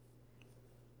campus?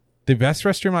 The best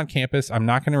restroom on campus, I'm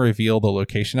not going to reveal the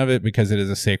location of it because it is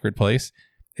a sacred place.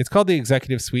 It's called the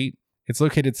Executive Suite. It's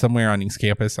located somewhere on East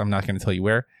Campus. I'm not going to tell you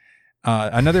where.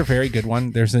 Another very good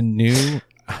one. There's a new...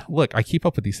 Look, I keep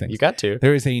up with these things. You got to.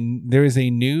 There is a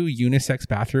new unisex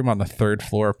bathroom on the 3rd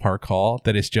floor of Park Hall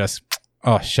that is just,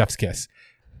 chef's kiss.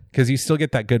 Because you still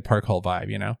get that good Park Hall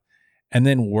vibe, And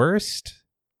then worst,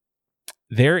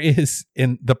 there is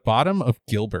in the bottom of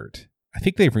Gilbert, I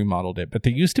think they've remodeled it, but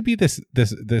there used to be this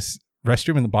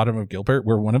restroom in the bottom of Gilbert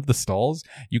where one of the stalls,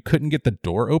 you couldn't get the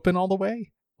door open all the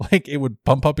way. Like it would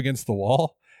bump up against the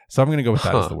wall. So I'm going to go with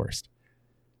that as the worst.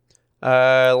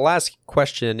 Last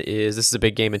question is, this is a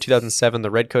big game. In 2007,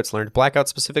 the Redcoats learned Blackout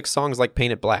specific songs like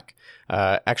Paint It Black.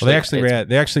 They actually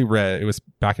read it was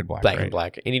Back in Black. Black right? and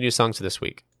Black. Any new songs for this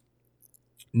week?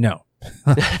 No.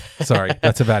 Sorry,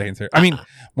 that's a bad answer. I mean,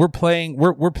 we're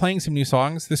playing some new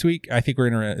songs this week. I think we're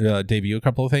going to debut a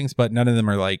couple of things, but none of them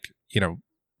are like,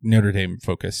 Notre Dame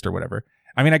focused or whatever.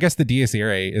 I mean, I guess the Dies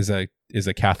Irae is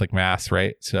a Catholic mass,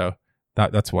 right? So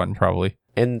that's one probably.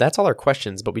 And that's all our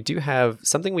questions, but we do have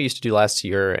something we used to do last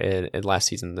year and last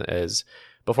season is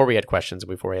before we had questions,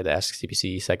 before we had the Ask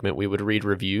CPC segment, we would read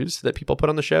reviews that people put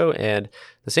on the show, and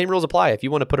the same rules apply. If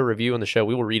you want to put a review on the show,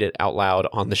 we will read it out loud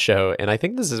on the show. And I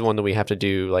think this is one that we have to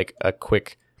do like a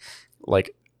quick,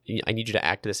 like, I need you to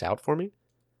act this out for me.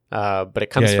 But it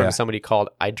comes from somebody called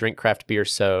I Drink Craft Beer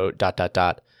So ...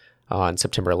 on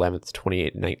September 11th,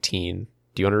 2019.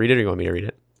 Do you want to read it or you want me to read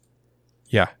it?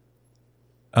 Yeah.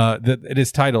 It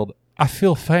is titled, I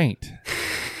Feel Faint.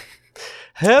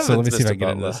 Heavens, so let me see Mr. if I can get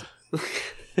into Butler. this.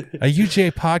 A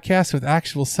UGA podcast with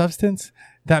actual substance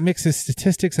that mixes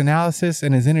statistics analysis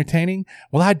and is entertaining?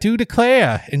 Well, I do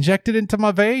declare, injected into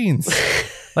my veins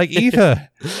like ether.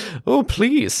 Oh,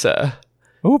 please, sir.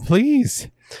 Oh, please.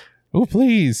 Oh,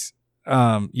 please.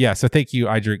 So thank you,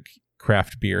 I Drink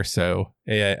Craft Beer. So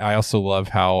I also love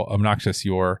how obnoxious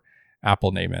your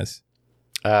Apple name is.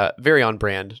 Very on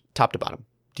brand, top to bottom.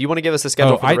 Do you want to give us a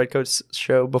schedule for the Redcoats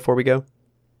show before we go?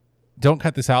 Don't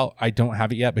cut this out. I don't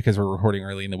have it yet because we're recording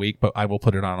early in the week, but I will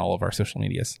put it on all of our social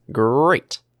medias.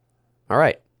 Great. All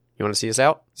right. You want to see us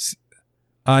out?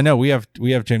 No, we have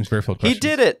James Bearfield questions. He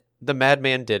did it. The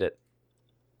madman did it.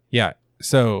 Yeah.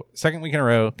 So second week in a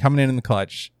row, coming in the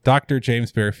clutch, Dr.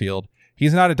 James Bearfield.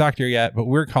 He's not a doctor yet, but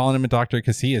we're calling him a doctor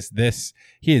because he is this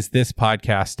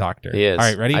podcast doctor. He is. All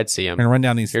right, ready? I'd see him. I'm going to run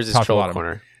down these. Here's his top to troll bottom.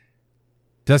 corner.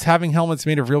 Does having helmets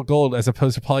made of real gold as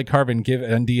opposed to polycarbon give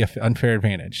ND an unfair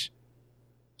advantage?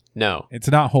 No. It's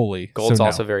not holy. Gold's so no.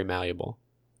 also very malleable.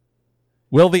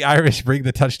 Will the Irish bring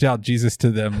the touchdown Jesus to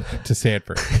them to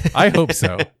Sanford? I hope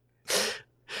so.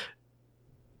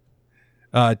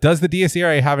 Does the Dies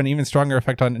Irae have an even stronger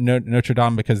effect on Notre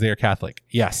Dame because they are Catholic?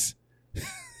 Yes.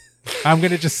 I'm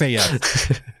going to just say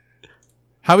yes.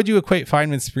 How would you equate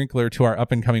Feynman's sprinkler to our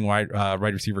up-and-coming wide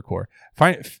receiver core?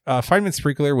 Feynman's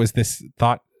sprinkler was this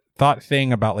thought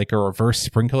thing about like a reverse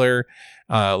sprinkler,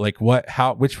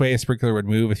 which way a sprinkler would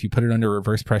move if you put it under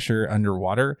reverse pressure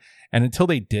underwater. And until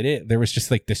they did it, there was just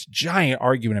like this giant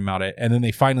argument about it. And then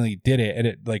they finally did it, and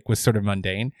it like was sort of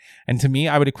mundane. And to me,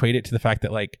 I would equate it to the fact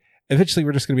that like eventually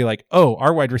we're just going to be like, oh,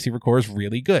 our wide receiver core is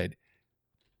really good.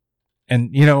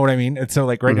 And you know what I mean? And so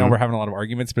like right now we're having a lot of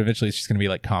arguments, but eventually it's just going to be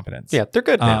like competence. Yeah, they're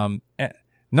good now.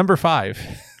 Number 5.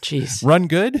 Jeez. Run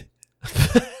good?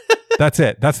 That's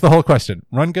it. That's the whole question.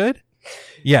 Run good?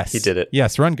 Yes. He did it.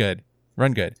 Yes, run good.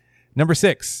 Run good. Number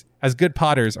 6. As good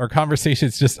potters, our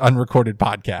conversations just unrecorded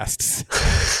podcasts.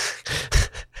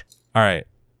 All right.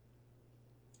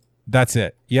 That's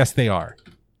it. Yes, they are.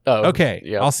 Oh, okay.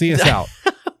 Yeah. I'll see us out.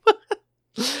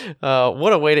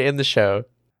 What a way to end the show.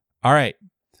 All right.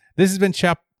 This has been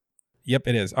Yep,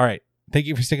 it is. All right. Thank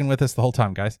you for sticking with us the whole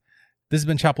time, guys. This has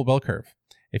been Chapel Bell Curve.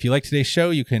 If you like today's show,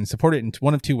 you can support it in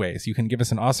one of two ways. You can give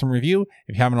us an awesome review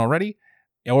if you haven't already,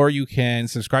 or you can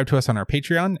subscribe to us on our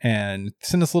Patreon and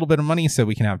send us a little bit of money so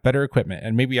we can have better equipment.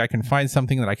 And maybe I can find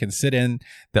something that I can sit in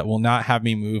that will not have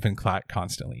me move and clack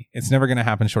constantly. It's never going to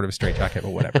happen short of a straitjacket,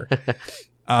 but whatever.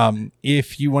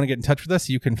 If you want to get in touch with us,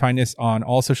 you can find us on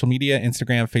all social media,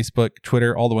 Instagram, Facebook,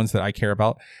 Twitter, all the ones that I care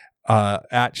about,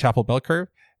 at Chapel Bell Curve.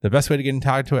 The best way to get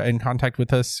in contact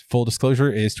with us, full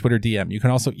disclosure, is Twitter DM. You can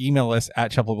also email us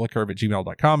at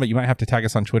chapelbellcurve@gmail.com, but you might have to tag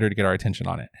us on Twitter to get our attention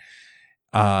on it.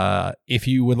 If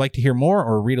you would like to hear more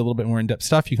or read a little bit more in-depth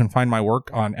stuff, you can find my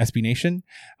work on SB Nation.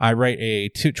 I write a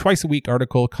twice a week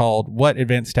article called What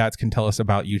Advanced Stats Can Tell Us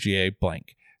About UGA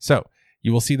blank. So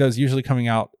you will see those usually coming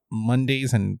out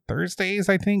Mondays and Thursdays,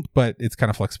 I think, but it's kind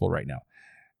of flexible right now.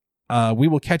 We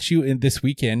will catch you in this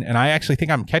weekend, and I actually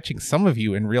think I'm catching some of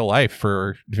you in real life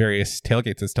for various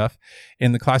tailgates and stuff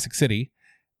in the Classic City.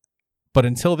 But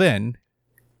until then,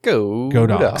 go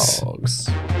dogs.